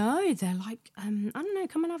they? No, they're like, I don't know,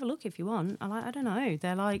 come and have a look if you want. I don't know.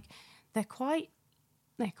 They're quite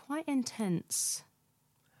intense.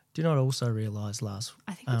 Do you know what I also realised last?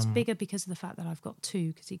 I think it's bigger because of the fact that I've got two,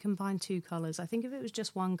 because you combine two colours. I think if it was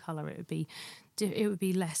just one colour, it would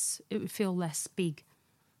be less, it would feel less big.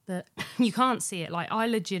 But you can't see it. Like,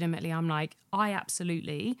 I'm like,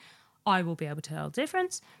 I will be able to tell the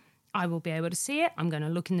difference. I will be able to see it. I'm going to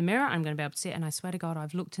look in the mirror. I'm going to be able to see it. And I swear to God,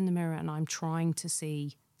 I've looked in the mirror and I'm trying to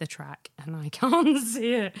see the track and I can't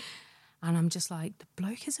see it. And I'm just like, the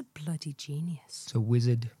bloke is a bloody genius. It's a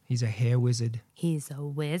wizard. He's a hair wizard. He's a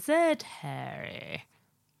wizard, Harry.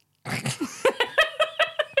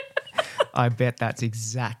 I bet that's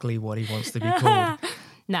exactly what he wants to be called.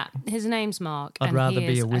 Nah, his name's Mark. I'd and rather he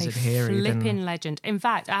be is a wizard Harry than- flipping legend. In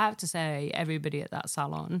fact, I have to say, everybody at that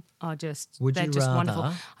salon are just, Would they're you just rather- wonderful.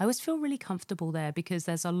 I always feel really comfortable there because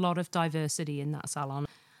there's a lot of diversity in that salon.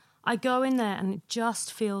 I go in there and it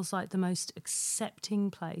just feels like the most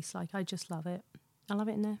accepting place. Like, I just love it. I love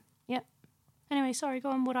it in there. Yep. Anyway, sorry,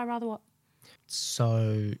 go on. Would I rather what?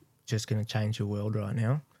 So, just going to change your world right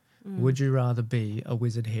now. Would you rather be a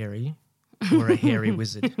wizard Harry or a hairy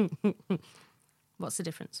wizard? What's the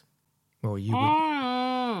difference? Well, you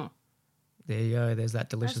would. There you go. There's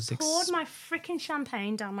that delicious. I poured my freaking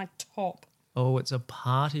champagne down my top. Oh, it's a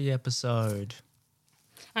party episode.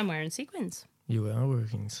 I'm wearing sequins. You are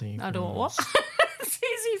working sequins. I don't what? It's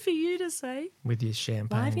easy for you to say. With your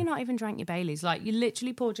champagne. Why have you not even drank your Baileys? Like, you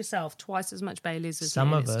literally poured yourself twice as much Baileys as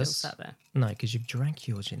Some me, of and it's us, still sat there. no, because you've drank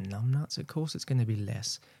yours, you numbnuts. Of course, it's going to be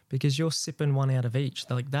less because you're sipping one out of each.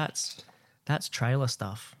 Like that's trailer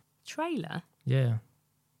stuff. Trailer? Yeah.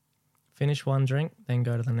 Finish one drink, then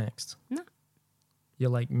go to the next. No.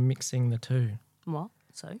 You're like mixing the two. What?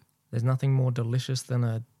 So? There's nothing more delicious than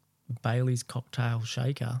a Bailey's cocktail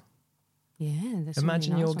shaker. Yeah. There's some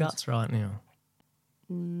Imagine really your nice ones. guts right now.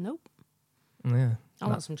 Nope. Yeah. I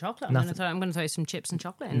want some chocolate. nothing- I'm going to throw some chips and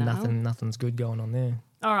chocolate in there. Nothing's good going on there.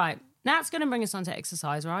 All right. That's going to bring us on to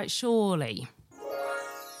exercise, right? Surely.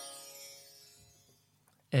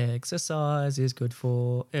 Exercise is good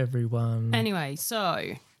for everyone. Anyway,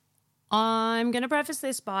 so I'm going to preface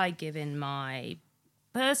this by giving my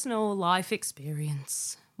personal life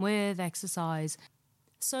experience with exercise.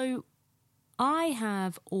 So I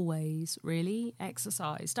have always really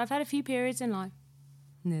exercised. I've had a few periods in life.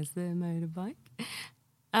 There's the motorbike.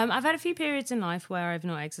 I've had a few periods in life where I've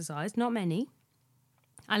not exercised, not many.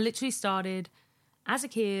 I literally started as a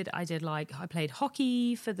kid. I played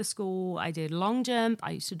hockey for the school. I did long jump.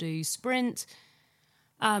 I used to do sprint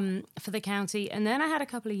for the county. And then I had a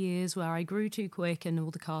couple of years where I grew too quick and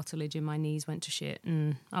all the cartilage in my knees went to shit.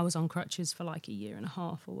 And I was on crutches for like a year and a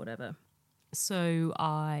half or whatever. So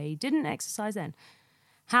I didn't exercise then.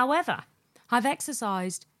 However, I've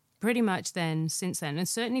exercised pretty much since then. And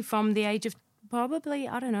certainly from the age of probably,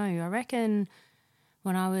 I don't know, I reckon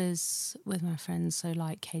when I was with my friends, so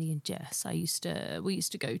like Katie and Jess, we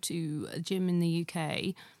used to go to a gym in the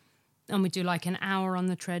UK, and we'd do like an hour on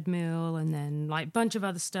the treadmill and then like a bunch of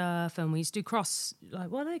other stuff. And we used to do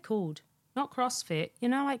what are they called? Not CrossFit,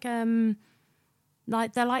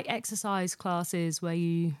 like they're like exercise classes where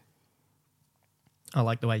you... I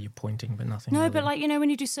like the way you're pointing, but nothing. No, really. but like, when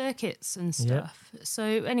you do circuits and stuff. Yep. So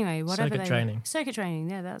anyway, whatever. Circuit training,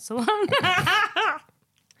 yeah, that's the one. I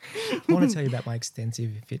want to tell you about my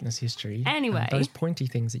extensive fitness history. Anyway. Those pointy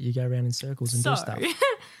things that you go around in circles and do stuff.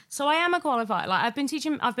 So I am a qualified. Like I've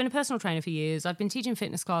been a personal trainer for years. I've been teaching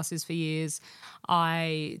fitness classes for years.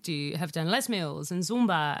 I have done Les Mills and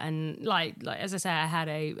Zumba, and like as I say, I had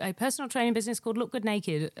a personal training business called Look Good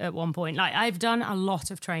Naked at one point. Like I've done a lot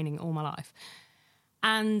of training all my life.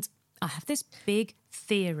 And I have this big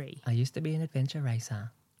theory. I used to be an adventure racer.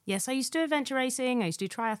 Yes, I used to do adventure racing. I used to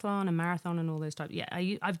do triathlon and marathon and all those types. Yeah,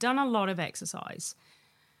 I've done a lot of exercise.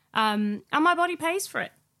 And my body pays for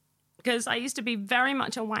it because I used to be very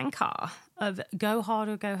much a wanker of go hard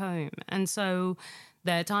or go home. And so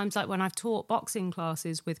there are times like when I've taught boxing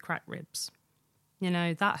classes with cracked ribs.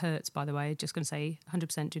 That hurts, by the way. Just going to say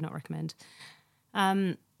 100% do not recommend.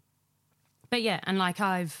 But yeah, and like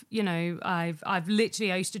I've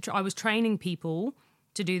literally, I was training people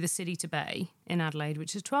to do the City to Bay in Adelaide,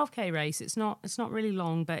 which is a 12K race. It's not really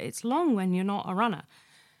long, but it's long when you're not a runner.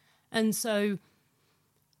 And so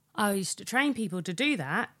I used to train people to do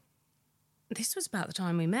that. This was about the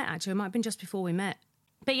time we met, actually. It might have been just before we met.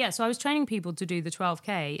 But yeah, so I was training people to do the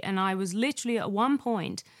 12K, and I was literally at one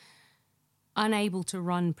point unable to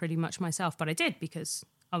run pretty much myself, but I did because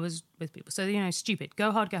I was with people. So, stupid,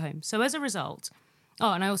 go hard, go home. So as a result,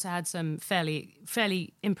 and I also had some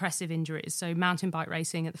fairly impressive injuries. So mountain bike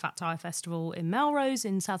racing at the Fat Tire Festival in Melrose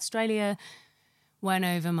in South Australia, went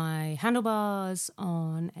over my handlebars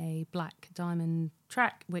on a black diamond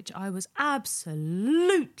track, which I was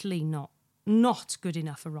absolutely not good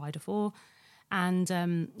enough a rider for, and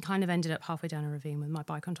kind of ended up halfway down a ravine with my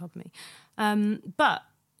bike on top of me. But,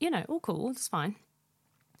 all cool, it's fine.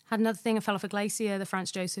 Had another thing, I fell off a glacier, the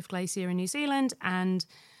Franz Josef Glacier in New Zealand, and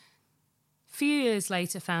a few years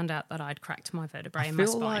later found out that I'd cracked my vertebrae in my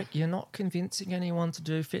spine. I feel like you're not convincing anyone to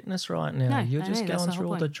do fitness right now. You're just going through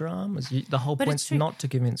all the dramas. The whole point's not to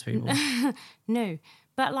convince people. No,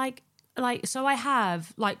 but so I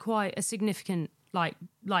have like quite a significant like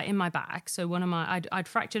in my back. So one of I'd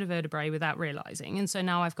fractured a vertebrae without realizing, and so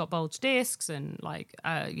now I've got bulged discs and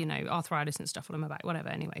arthritis and stuff all in my back. Whatever.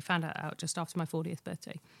 Anyway, found out just after my 40th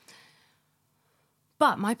birthday.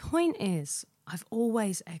 But my point is, I've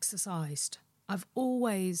always exercised.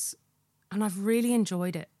 And I've really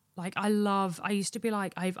enjoyed it. Like I used to be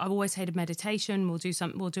like, I've always hated meditation.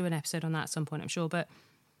 We'll do an episode on that at some point, I'm sure. But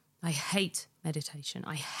I hate meditation.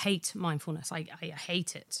 I hate mindfulness. I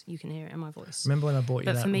hate it. You can hear it in my voice. Remember when I bought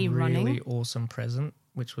you really awesome present,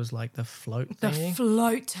 which was like the float thingy? The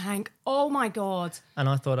float tank. Oh my God. And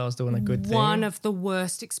I thought I was doing a good thing. One of the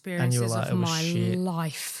worst experiences of my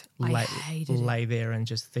life. I hated it. Lay there and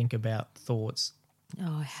just think about thoughts.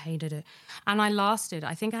 Oh, I hated it. And I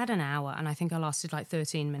think I had an hour, and I think I lasted like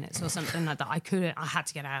 13 minutes or something like that. I had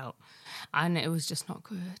to get out. And it was just not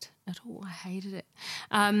good at all. I hated it.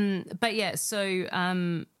 But yeah, so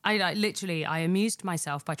I amused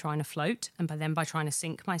myself by trying to float, and by trying to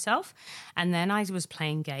sink myself. And then I was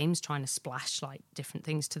playing games, trying to splash like different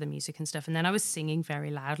things to the music and stuff. And then I was singing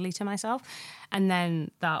very loudly to myself. And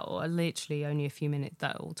then that all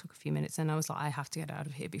took a few minutes. And I was like, I have to get out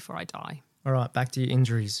of here before I die. All right, back to your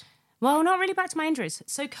injuries. Well, not really back to my injuries.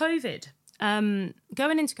 So COVID.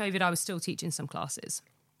 Going into COVID, I was still teaching some classes.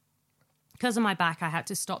 Because of my back, I had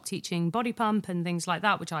to stop teaching body pump and things like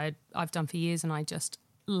that, which I've done for years and I just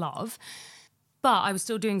love. But I was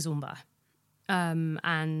still doing Zumba.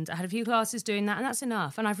 And I had a few classes doing that, and that's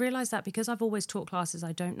enough. And I've realised that because I've always taught classes,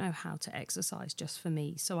 I don't know how to exercise just for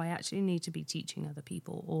me. So I actually need to be teaching other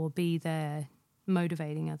people or be there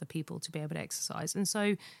motivating other people to be able to exercise. And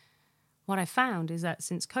so what I found is that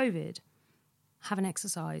since COVID, I haven't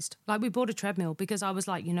exercised. Like we bought a treadmill because I was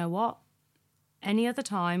like, you know what? Any other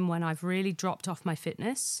time when I've really dropped off my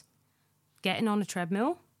fitness, getting on a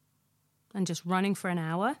treadmill and just running for an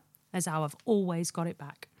hour is how I've always got it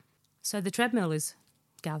back. So the treadmill is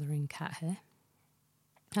gathering cat hair.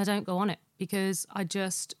 I don't go on it because I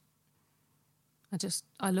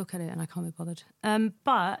look at it and I can't be bothered.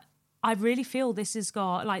 But I really feel this has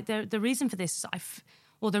got, like, the reason for this,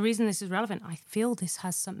 the reason this is relevant, I feel this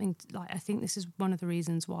has something, like, I think this is one of the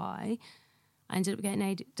reasons why I ended up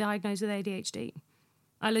getting diagnosed with ADHD.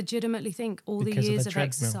 I legitimately think all the years of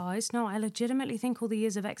exercise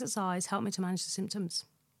helped me to manage the symptoms.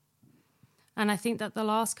 And I think that the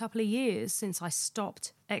last couple of years since I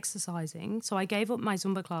stopped exercising, so I gave up my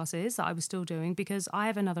Zumba classes that I was still doing because I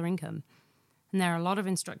have another income. And there are a lot of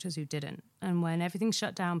instructors who didn't. And when everything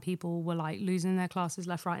shut down, people were like losing their classes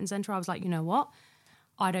left, right, and centre. I was like, you know what?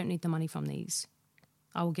 I don't need the money from these.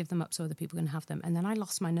 I will give them up so other people can have them. And then I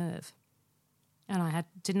lost my nerve. And I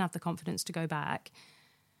didn't have the confidence to go back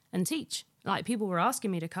and teach. Like, people were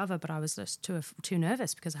asking me to cover, but I was just too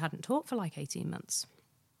nervous because I hadn't taught for like 18 months.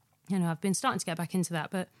 You know, I've been starting to get back into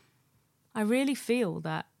that, but I really feel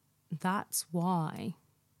that that's why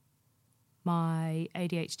my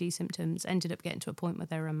ADHD symptoms ended up getting to a point where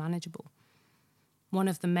they were unmanageable. One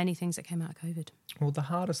of the many things that came out of COVID. Well, the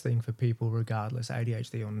hardest thing for people, regardless,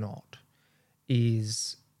 ADHD or not,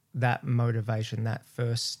 is that motivation, that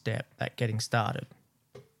first step, that getting started.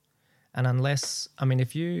 And unless, I mean,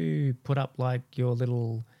 if you put up like your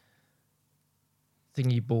little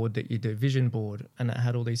thingy board that you do, vision board, and it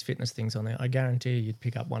had all these fitness things on there, I guarantee you'd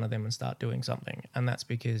pick up one of them and start doing something. And that's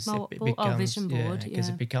because it becomes, vision board, because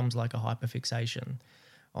it becomes like a hyperfixation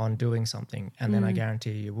on doing something. And then I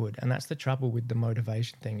guarantee you would. And that's the trouble with the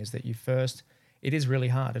motivation thing, is that it is really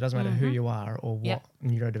hard. It doesn't matter who you are or what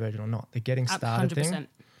neurodivergent or not. The getting started 100%.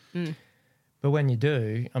 Thing. But when you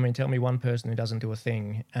do, I mean, tell me one person who doesn't do a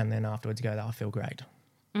thing and then afterwards go, I feel great.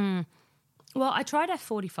 Well, I tried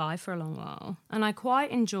F45 for a long while and I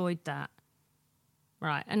quite enjoyed that.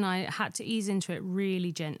 Right. And I had to ease into it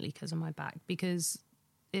really gently because of my back, because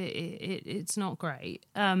it's not great.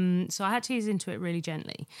 So I had to ease into it really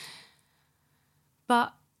gently.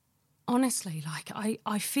 But honestly, like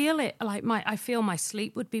I feel it, like I feel my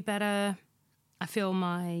sleep would be better. I feel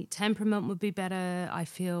my temperament would be better. I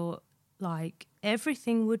feel like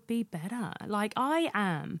everything would be better. Like, I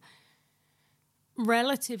am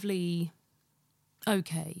relatively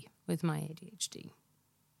okay with my ADHD.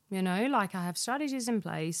 You know, like, I have strategies in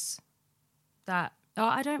place that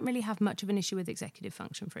I don't really have much of an issue with executive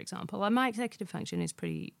function, for example. Like, my executive function is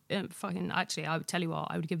pretty actually, I would tell you what,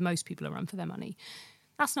 I would give most people a run for their money.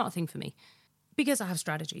 That's not a thing for me because I have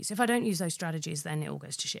strategies. If I don't use those strategies, then it all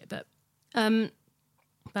goes to shit.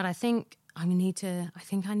 But I think I need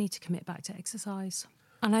to commit back to exercise.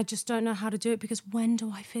 And I just don't know how to do it, because when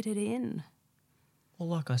do I fit it in? Well,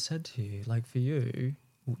 like I said to you, like, for you,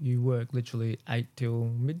 you work literally 8 till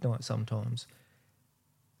midnight sometimes.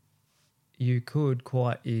 You could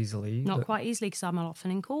quite easily... Not quite easily, because I'm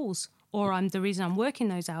often in calls. Or the reason I'm working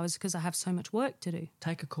those hours is because I have so much work to do.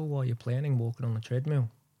 Take a call while you're planning walking on the treadmill.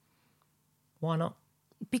 Why not?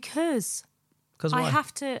 Because why?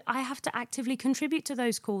 I have to actively contribute to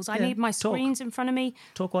those calls. I need my screens in front of me.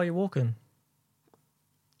 Talk while you're walking.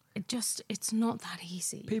 It's not that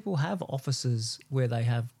easy. People have offices where they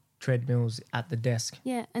have treadmills at the desk.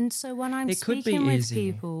 Yeah, and so when I'm speaking with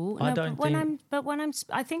people, I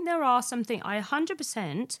think there are something. I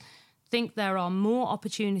 100% think there are more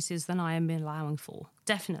opportunities than I am allowing for.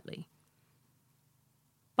 Definitely,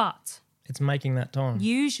 but it's making that time.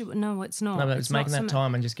 No, it's not. No, but it's making that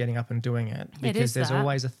time and just getting up and doing it, because there's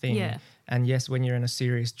always a thing. Yeah. And yes, when you're in a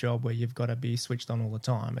serious job where you've got to be switched on all the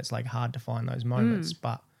time, it's like hard to find those moments.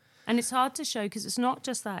 And it's hard to show, because it's not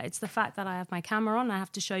just that. It's the fact that I have my camera on. I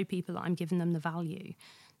have to show people that I'm giving them the value,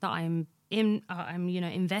 that I'm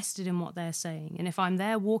invested in what they're saying. And if I'm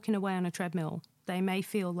there walking away on a treadmill, they may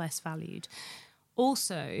feel less valued.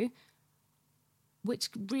 Also, which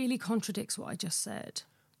really contradicts what I just said,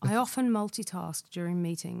 I often multitask during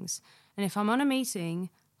meetings. And if I'm on a meeting,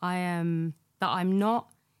 I'm not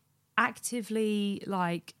actively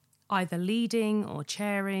like either leading or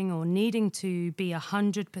chairing or needing to be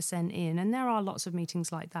 100% in, and there are lots of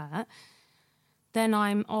meetings like that, then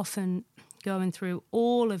I'm often going through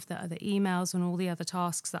all of the other emails and all the other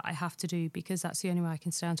tasks that I have to do, because that's the only way I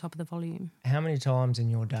can stay on top of the volume. How many times in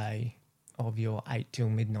your day of your 8 till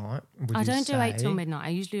midnight would I you don't say... do 8 till midnight. I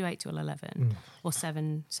usually do 8 till 11 or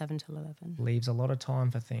 7 till 11. Leaves a lot of time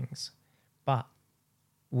for things. But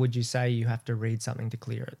would you say you have to read something to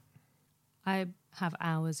clear it? I have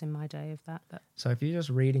hours in my day of that. But so if you're just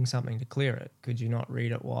reading something to clear it, could you not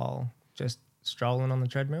read it while just strolling on the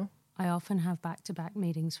treadmill? I often have back-to-back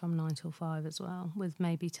meetings from 9 till 5 as well, with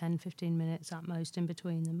maybe 10, 15 minutes at most in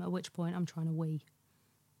between them, at which point I'm trying to wee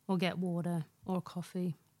or get water or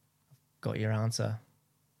coffee. Got your answer.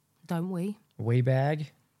 Don't wee. Wee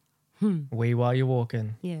bag. Wee while you're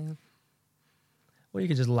walking. Yeah. Or you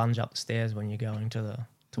could just lunge up the stairs when you're going to the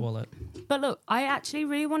toilet. But look, I actually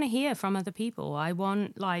really want to hear from other people. I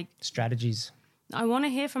want, like... strategies. I want to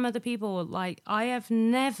hear from other people. Like, I have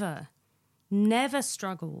never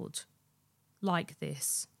struggled like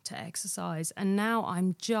this to exercise. And now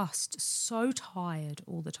I'm just so tired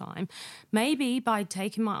all the time. Maybe by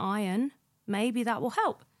taking my iron maybe that will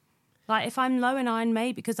help. Like if I'm low in iron,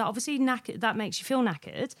 maybe, because obviously that makes you feel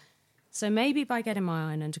knackered. So maybe by getting my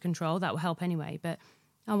iron under control, that will help anyway. But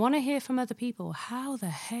I want to hear from other people. How the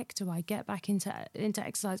heck do I get back into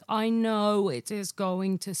exercise? I know it is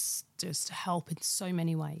going to just help in so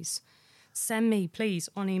many ways. Send me, please,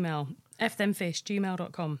 on email,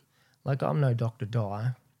 fthemfish@gmail.com. Like, I'm no Dr.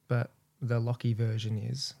 Di, but the Lockie version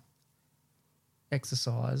is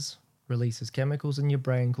exercise releases chemicals in your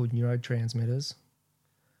brain called neurotransmitters,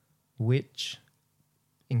 which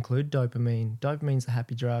include dopamine. Dopamine's the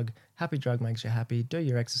happy drug. Happy drug makes you happy. Do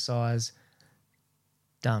your exercise.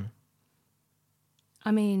 Done.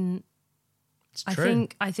 I mean, It's true.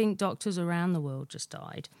 I think doctors around the world just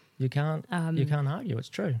died. You can't argue. It's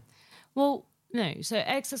true. Well, no. So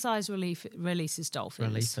exercise releases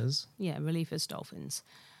dolphins. Relievers. Yeah, relievers dolphins.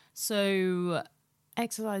 So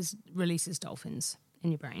exercise releases dolphins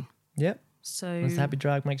in your brain. Yep. So And the happy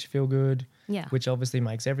drug makes you feel good. Yeah. Which obviously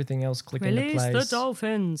makes everything else click into Release place. the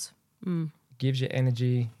dolphins. Gives you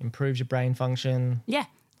energy, improves your brain function. Yeah,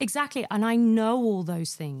 exactly. And I know all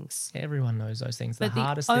those things. Everyone knows those things. But the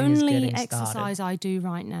hardest thing is only getting exercise started. I do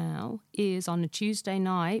right now is on a Tuesday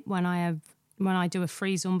night when I do a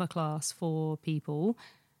free Zumba class for people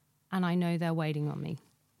and I know they're waiting on me.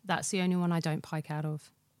 That's the only one I don't pike out of.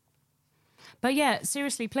 But yeah,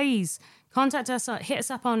 seriously, please contact us, hit us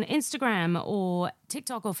up on Instagram or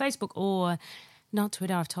TikTok or Facebook or not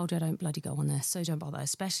Twitter. I've told you I don't bloody go on there, so don't bother,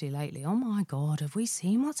 especially lately. Oh my God, have we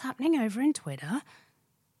seen what's happening over in Twitter?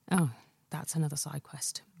 Oh, that's another side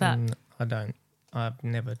quest. But I don't. I've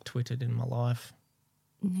never twittered in my life.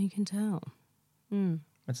 you can tell.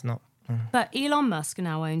 It's not. But Elon Musk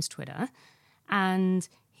now owns Twitter and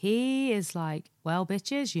he is like, well,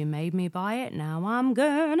 bitches, you made me buy it. Now I'm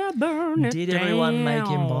gonna burn it Did everyone make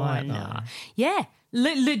him buy it, down. though? Yeah.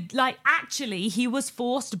 Like, actually, he was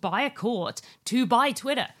forced by a court to buy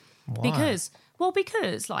Twitter. Why?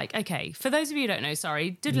 Because, like, okay, for those of you who don't know,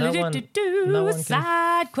 sorry, No one can-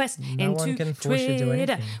 side quest no one into can force you to do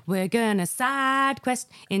Twitter. anything. We're gonna side quest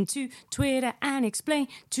into Twitter and explain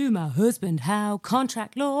to my husband how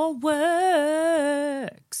contract law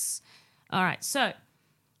works. All right, so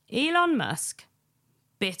Elon Musk,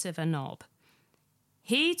 bit of a knob.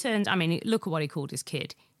 Look at what he called his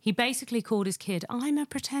kid. He basically called his kid, I'm a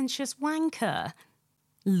pretentious wanker.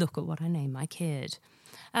 Look at what I named my kid.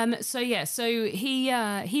 So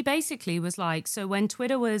he basically was like, so when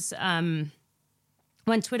Twitter was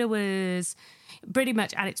pretty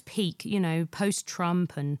much at its peak, you know,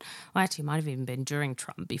 post-Trump and, well, actually it might have even been during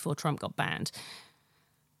Trump, before Trump got banned.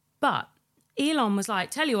 But Elon was like,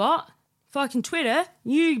 tell you what, fucking Twitter,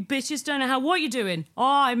 you bitches don't know what you're doing.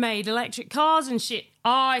 I made electric cars and shit.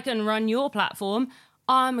 I can run your platform.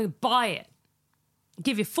 I'm going to buy it.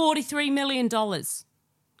 Give you $43 million,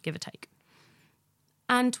 give or take.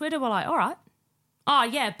 And Twitter were like, all right. Oh,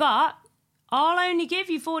 yeah, but I'll only give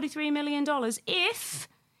you $43 million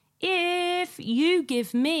if you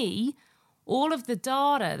give me all of the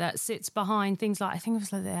data that sits behind things like, I think it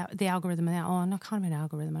was like the algorithm. Oh, no, kind of an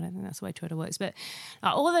algorithm. I don't think that's the way Twitter works. But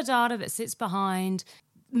all the data that sits behind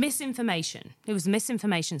misinformation. It was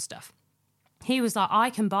misinformation stuff. He was like, I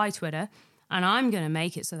can buy Twitter and I'm going to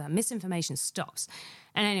make it so that misinformation stops.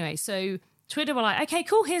 And anyway, so Twitter were like, okay,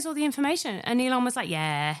 cool, here's all the information. And Elon was like,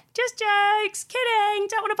 yeah, just jokes, kidding,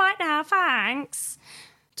 don't want to buy it now, thanks.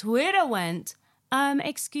 Twitter went,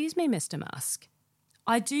 excuse me, Mr. Musk,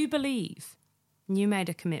 I do believe you made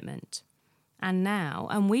a commitment.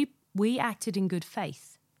 And we acted in good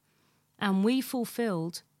faith. And we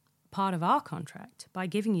fulfilled part of our contract by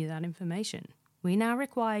giving you that information. We now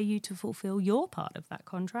require you to fulfill your part of that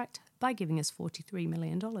contract by giving us $43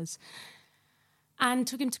 million. And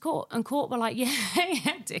took him to court. And court were like, yeah,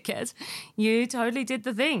 dickhead, you totally did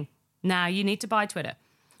the thing. Now you need to buy Twitter.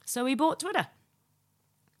 So he bought Twitter.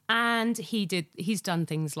 And he's done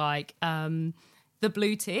things like the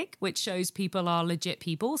blue tick, which shows people are legit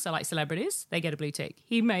people. So like celebrities, they get a blue tick.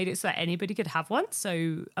 He made it so that anybody could have one.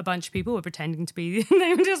 So a bunch of people were pretending to be,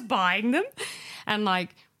 they were just buying them. And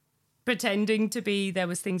like pretending to be, there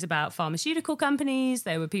was things about pharmaceutical companies.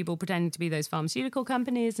 There were people pretending to be those pharmaceutical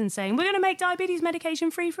companies and saying, we're going to make diabetes medication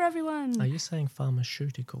free for everyone. Are you saying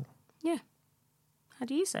pharmaceutical? Yeah. How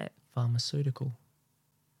do you say it? Pharmaceutical.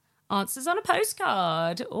 Answers on a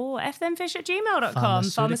postcard or fthemfish@gmail.com.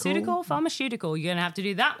 Pharmaceutical. You're going to have to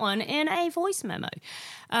do that one in a voice memo.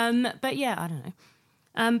 But yeah, I don't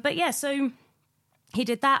know. But yeah, so he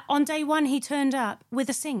did that. On day one, he turned up with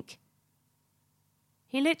a sink.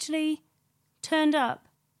 He literally turned up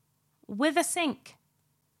with a sink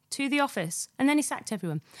to the office and then he sacked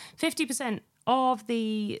everyone. 50% of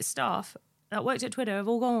the staff that worked at Twitter have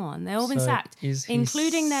all gone. They've all been So sacked, is he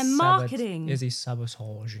including their marketing. Is he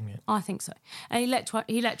sabotaging it? I think so. And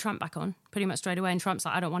he let Trump back on pretty much straight away, and Trump's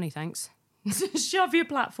like, I don't want any thanks. Shove your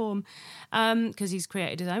platform, because he's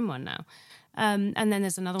created his own one now. And then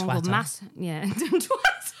there's another one called Twatter.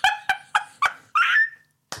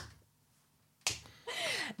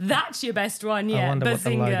 That's your best one, yeah. I wonder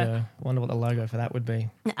Bazinga. what the logo for that would be.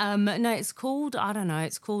 No, it's called, I don't know,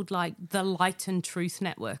 it's called like the Light and Truth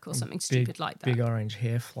Network or something stupid like that. Big orange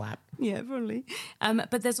hair flap. Yeah, probably.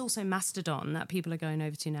 But there's also Mastodon that people are going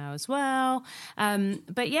over to now as well.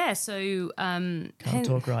 But yeah, so... Can't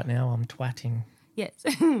talk right now, I'm twatting. Yes.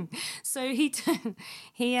 So he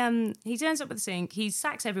turns up with the sync. He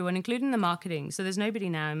sacks everyone, including the marketing. So there's nobody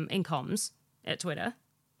now in comms at Twitter,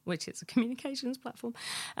 which is a communications platform.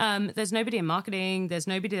 There's nobody in marketing. There's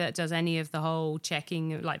nobody that does any of the whole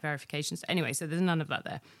checking, like verifications. Anyway, so there's none of that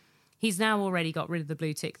there. He's now already got rid of the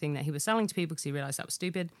blue tick thing that he was selling to people because he realised that was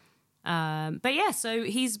stupid. But yeah, so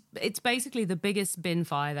it's basically the biggest bin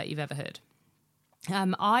fire that you've ever heard.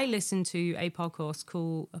 I listened to a podcast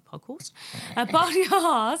called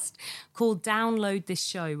Download This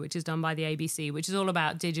Show, which is done by the ABC, which is all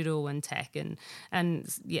about digital and tech and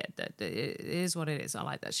yeah, it is what it is. I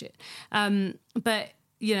like that shit. But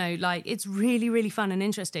you know, like it's really, really fun and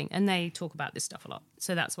interesting, and they talk about this stuff a lot.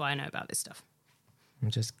 So that's why I know about this stuff.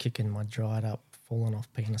 I'm just kicking my dried up, fallen off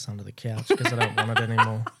penis under the couch because I don't want it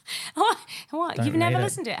anymore. What? Don't You've never need it.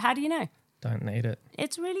 listened to it? How do you know? Don't need it.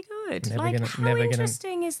 It's really good. Never How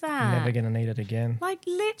interesting is that? Never gonna need it again. Like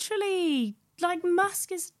literally, like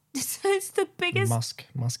Musk is it's the biggest.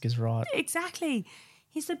 Musk is right. Exactly.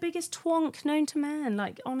 He's the biggest twonk known to man,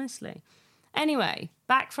 like honestly. Anyway,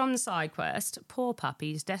 back from the side quest. Poor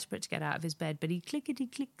puppy is desperate to get out of his bed, but he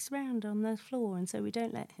clickety-clicks around on the floor, and so we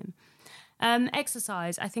don't let him.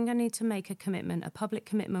 Exercise. I think I need to make a commitment, a public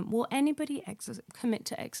commitment. Will anybody commit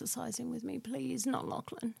to exercising with me, please? Not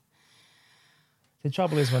Lachlan. The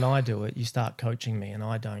trouble is when I do it, you start coaching me and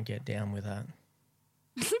I don't get down with that.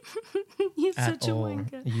 You're at such a all.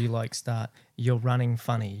 wanker. You're running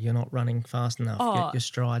funny. You're not running fast enough. Your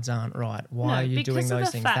strides aren't right. Why are you doing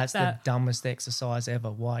those things? That's the dumbest exercise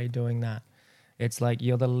ever. Why are you doing that? It's like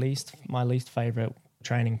you're my least favorite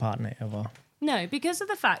training partner ever. No, because of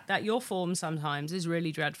the fact that your form sometimes is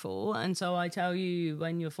really dreadful. And so I tell you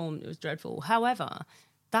when your form was dreadful. However,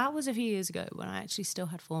 that was a few years ago when I actually still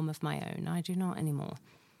had form of my own. I do not anymore.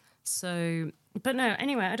 So, but no,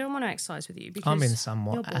 anyway, I don't want to exercise with you because I'm in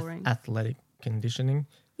somewhat you're boring. athletic conditioning.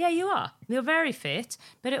 Yeah, you are. You're very fit,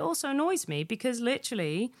 but it also annoys me because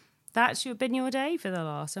literally that's been your day for the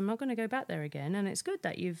last. I'm not going to go back there again, and it's good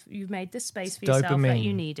that you've made this space for yourself that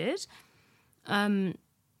you needed.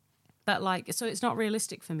 But like, so it's not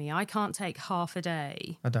realistic for me. I can't take half a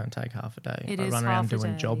day. I don't take half a day. I run around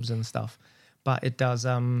doing jobs and stuff, but it does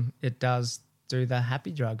do the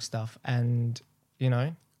happy drug stuff, and you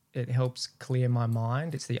know, it helps clear my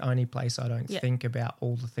mind. It's the only place I don't think about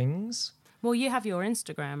all the things. Well, you have your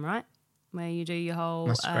Instagram, right? Where you do your whole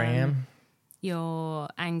my scram, your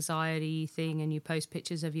anxiety thing, and you post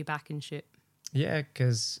pictures of your back and shit. Yeah,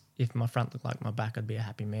 because if my front looked like my back, I'd be a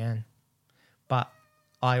happy man. But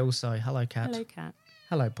I also, hello cat. Hello cat.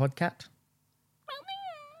 Hello podcat.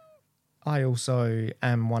 I also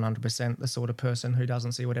am 100% the sort of person who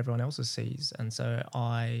doesn't see what everyone else sees. And so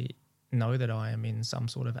I know that I am in some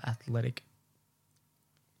sort of athletic,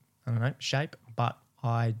 I don't know, shape, but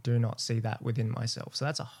I do not see that within myself. So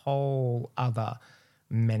that's a whole other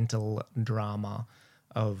mental drama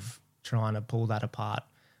of trying to pull that apart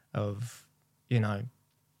of, you know,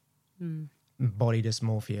 body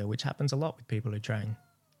dysmorphia, which happens a lot with people who train.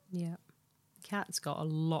 Yeah. Kat's got a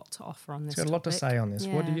lot to offer on this. She's got a lot to say on this.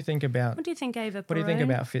 Yeah. What do you think about? What do you think, Ava? What do you think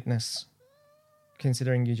about fitness?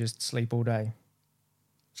 Considering you just sleep all day.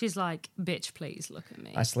 She's like, bitch, please look at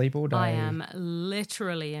me. I sleep all day. I am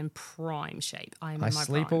literally in prime shape. I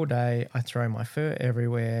sleep prime. all day. I throw my fur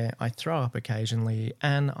everywhere. I throw up occasionally,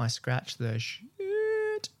 and I scratch the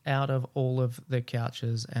shit out of all of the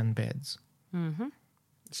couches and beds. Mm-hmm.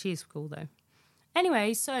 She's cool though.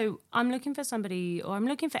 Anyway, so I'm looking for somebody, or I'm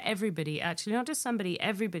looking for everybody, actually, not just somebody,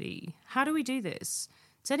 everybody. How do we do this?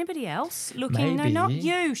 Is anybody else looking? Maybe no, not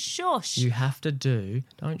you. Shush. You have to do,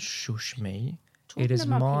 don't shush me. Talking it is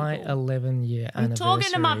my 11-year anniversary. I'm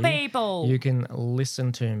talking to my people. You can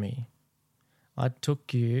listen to me. I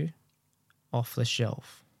took you off the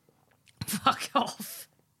shelf. Fuck off.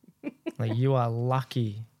 Like, you are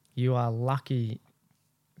lucky. You are lucky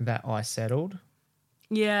that I settled.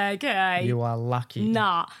 Yeah, okay. You are lucky.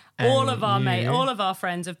 Nah. All of our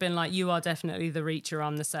friends have been like, you are definitely the reacher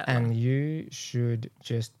on the settler. And you should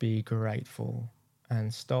just be grateful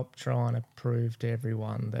and stop trying to prove to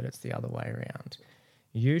everyone that it's the other way around.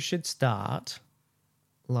 You should start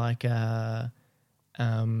like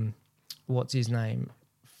what's his name?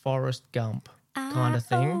 Forrest Gump kind of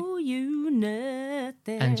thing. owe you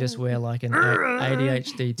nothing. And just wear like an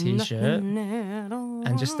ADHD t-shirt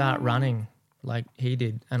and just start running like he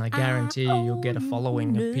did. And I guarantee you'll get a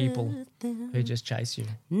following of people who just chase you.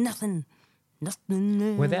 Nothing.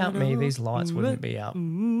 Without me, these lights wouldn't be up.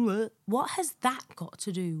 What has that got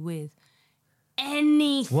to do with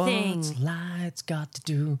anything? What's lights got to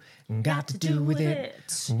do with it?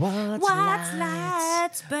 What's What's lights?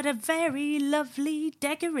 lights but a very lovely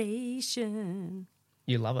decoration?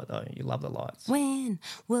 You love it though. You love the lights. When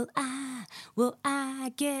will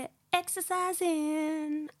I get exercise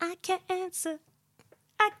in? I can't answer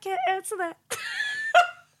that.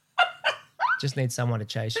 Just need someone to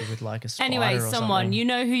chase you with like a spider Anyway, or someone, something. you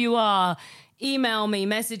know who you are. Email me,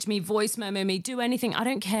 message me, voice memo me, do anything. I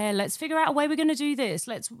don't care. Let's figure out a way we're going to do this.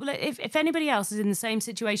 If anybody else is in the same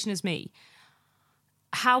situation as me,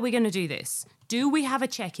 how are we going to do this? Do we have a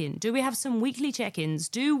check-in? Do we have some weekly check-ins?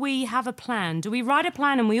 Do we have a plan? Do we write a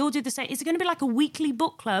plan and we all do the same? Is it going to be like a weekly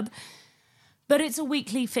book club, but it's a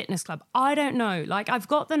weekly fitness club? I don't know. Like, I've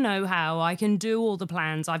got the know-how. I can do all the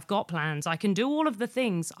plans. I've got plans. I can do all of the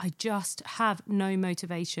things. I just have no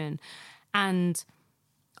motivation. And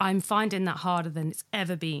I'm finding that harder than it's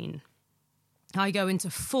ever been. I go into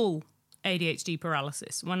full ADHD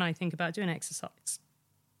paralysis when I think about doing exercise.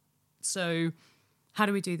 So how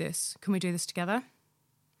do we do this? Can we do this together?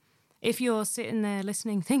 If you're sitting there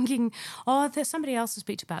listening, thinking, oh, there's somebody else to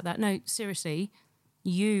speak to about that. No, seriously,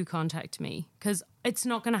 you contact me because it's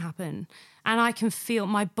not going to happen. And I can feel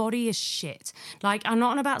my body is shit. Like, I'm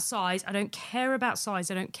not on about size. I don't care about size.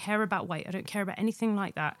 I don't care about weight. I don't care about anything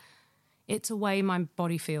like that. It's a way my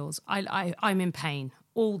body feels. I'm in pain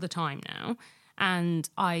all the time now. And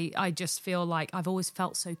I just feel like I've always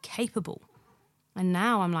felt so capable. And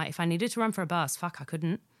now I'm like, if I needed to run for a bus, fuck, I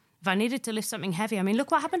couldn't. If I needed to lift something heavy, I mean,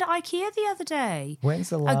 look what happened at IKEA the other day. When's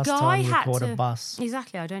the last time you caught a bus?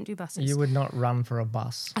 Exactly, I don't do buses. You would not run for a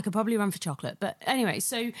bus. I could probably run for chocolate. But anyway,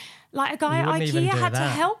 so like a guy You at wouldn't even IKEA do had to that.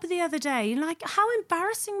 help the other day. Like, how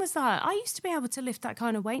embarrassing was that? I used to be able to lift that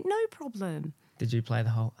kind of weight, no problem. Did you play the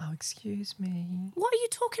whole, oh, excuse me? What are you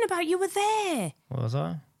talking about? You were there. Was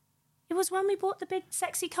I? It was when we bought the big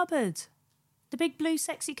sexy cupboard. The big blue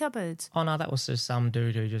sexy cupboard. Oh, no, that was just some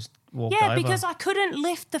dude who just walked Yeah, over. because I couldn't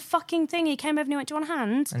lift the fucking thing. He came over and he went, do you want a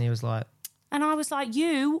hand? And he was like, And I was like,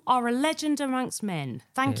 you are a legend amongst men.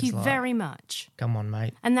 Thank He you was like- very much. come on,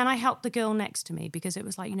 mate. And then I helped the girl next to me because it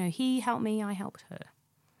was like, you know, he helped me, I helped her.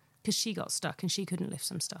 Because she got stuck and she couldn't lift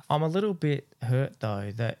some stuff. I'm a little bit hurt,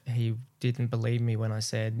 though, that he didn't believe me when I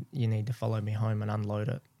said, you need to follow me home and unload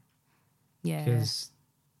it. Yeah. Because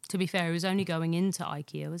To be fair, he was only going into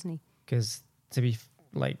IKEA, wasn't he? to be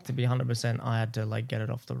 100%, I had to like get it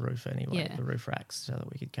off the roof anyway, Yeah. the roof racks, so that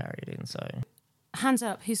we could carry it in. So Hands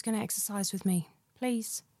up, who's going to exercise with me?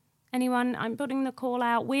 Please. Anyone? I'm putting the call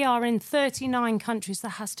out. We are in 39 countries.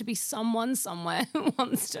 There has to be someone somewhere who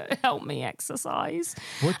wants to help me exercise.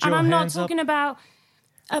 Put And your I'm not hands up. talking about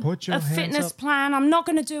Put your a hands fitness up. plan. I'm not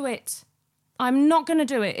going to do it. I'm not going to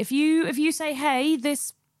do it. If you say, hey,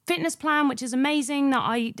 this fitness plan, which is amazing, that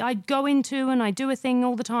I go into and I do a thing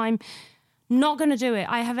all the time, not going to do it.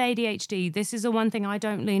 I have ADHD. This is the one thing I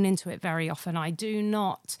don't lean into it very often. I do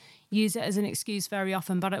not use it as an excuse very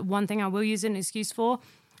often. But one thing I will use an excuse for,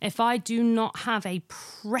 if I do not have a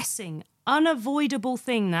pressing, unavoidable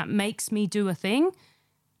thing that makes me do a thing,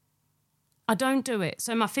 I don't do it.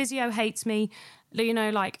 So my physio hates me. You know,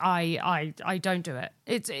 like I don't do it.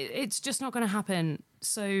 It's just not going to happen.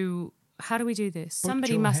 So how do we do this?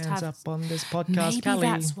 Somebody Put your must hands have. up on this podcast, Maybe Callie.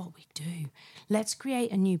 that's what we do. Let's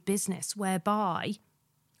create a new business whereby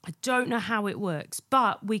I don't know how it works,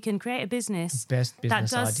 but we can create a business Best that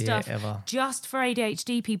business does idea stuff ever. just for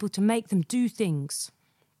ADHD people to make them do things.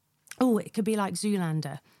 Oh, it could be like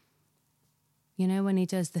Zoolander. You know, when he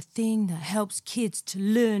does the thing that helps kids to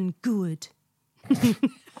learn good.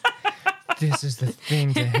 This is the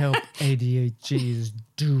thing to help ADHDs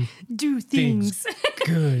do Things.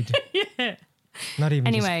 good. Yeah. Not even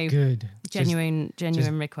Anyway, just good. Genuine just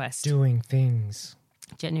request. doing things.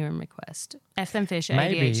 Genuine request. F them fish,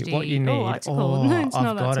 Maybe ADHD. what you need- Oh, what's it called? oh, No, it's I've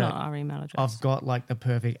not. got That's it. not our email address. I've got like the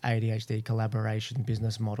perfect ADHD collaboration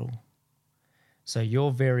business model. So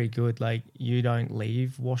you're very good. Like you don't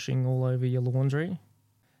leave washing all over your laundry.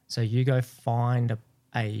 So you go find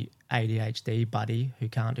a ADHD buddy who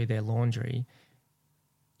can't do their laundry.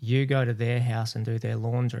 You go to their house and do their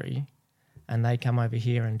laundry, and they come over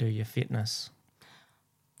here and do your fitness.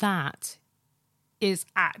 That is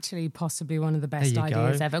actually possibly one of the best There you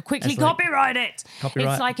ideas go. ever. Quickly It's like- copyright it.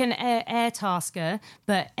 Copyright. It's like an air tasker,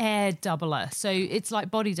 but air doubler. So it's like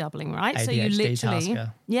body doubling, right? So you ADHD literally,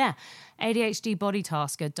 tasker. yeah, ADHD body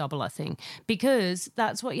tasker doubler thing, because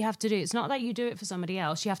that's what you have to do. It's not that you do it for somebody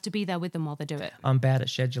else. You have to be there with them while they do it. I'm bad at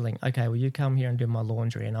scheduling. Okay, well, you come here and do my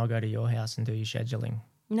laundry and I'll go to your house and do your scheduling.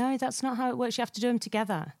 No, that's not how it works. You have to do them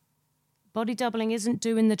together. Body doubling isn't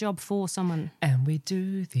doing the job for someone. And we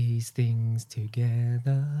do these things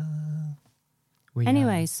together.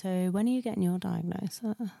 Anyway, so when are you getting your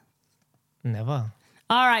diagnosis? Never.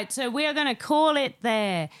 All right, so we are going to call it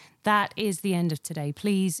there. That is the end of today.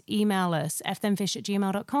 Please email us,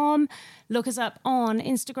 fthenfish@gmail.com. Look us up on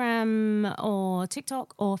Instagram or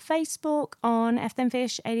TikTok or Facebook on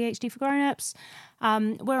fthenfish, ADHD for Grownups.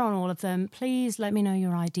 We're on all of them. Please let me know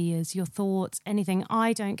your ideas, your thoughts, anything.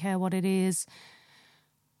 I don't care what it is,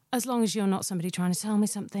 as long as you're not somebody trying to sell me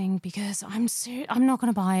something, because I'm not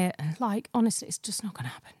going to buy it. Like, honestly, it's just not going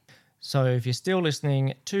to happen. So if you're still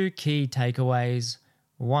listening, 2 key takeaways.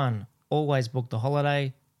 1, always book the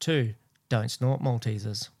holiday. 2, don't snort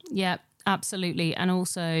Maltesers. Yeah, absolutely. And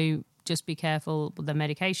also just be careful with the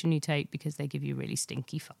medication you take, because they give you really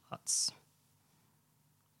stinky farts.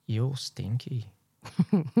 You're stinky.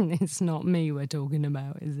 It's not me we're talking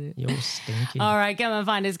about, is it? You're stinky. All right, come and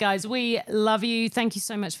find us, guys. We love you. Thank you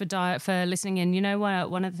so much for listening in. You know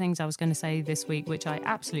what? One of the things I was going to say this week, which I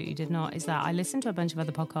absolutely did not, is that I listened to a bunch of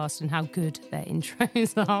other podcasts and how good their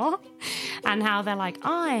intros are, and how they're like,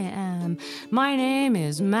 my name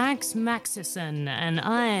is Max Maxison, and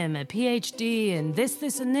I am a PhD in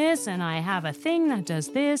this, and this, and I have a thing that does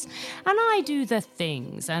this, and I do the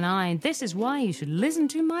things, and this is why you should listen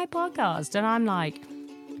to my podcast. And I'm like,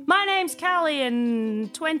 my name's Callie,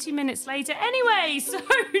 and 20 minutes later, anyway, so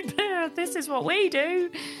this is what we do.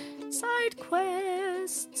 Side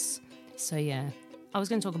quests. So yeah, I was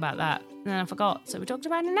going to talk about that, and then I forgot, so we talked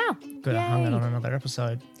about it now. Could have hung it on another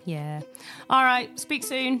episode. Yeah. All right, speak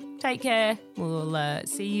soon. Take care. We'll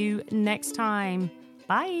see you next time.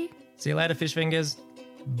 Bye. See you later, fish fingers.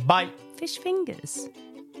 Bye. Fish fingers.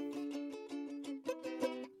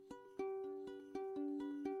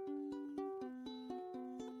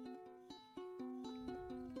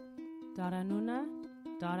 Daranuna,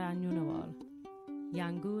 Daranyunawal.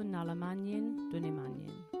 Yangu Nalamanyin,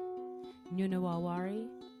 Dunimanyin. Nunawawari,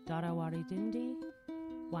 Darawari Dindi,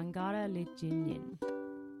 Wangara Lijinyin.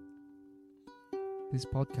 This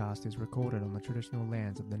podcast is recorded on the traditional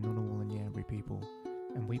lands of the Ngunnawal and Yambri people,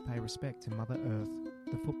 and we pay respect to Mother Earth,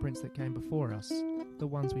 the footprints that came before us, the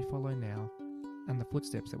ones we follow now, and the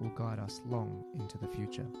footsteps that will guide us long into the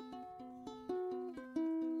future.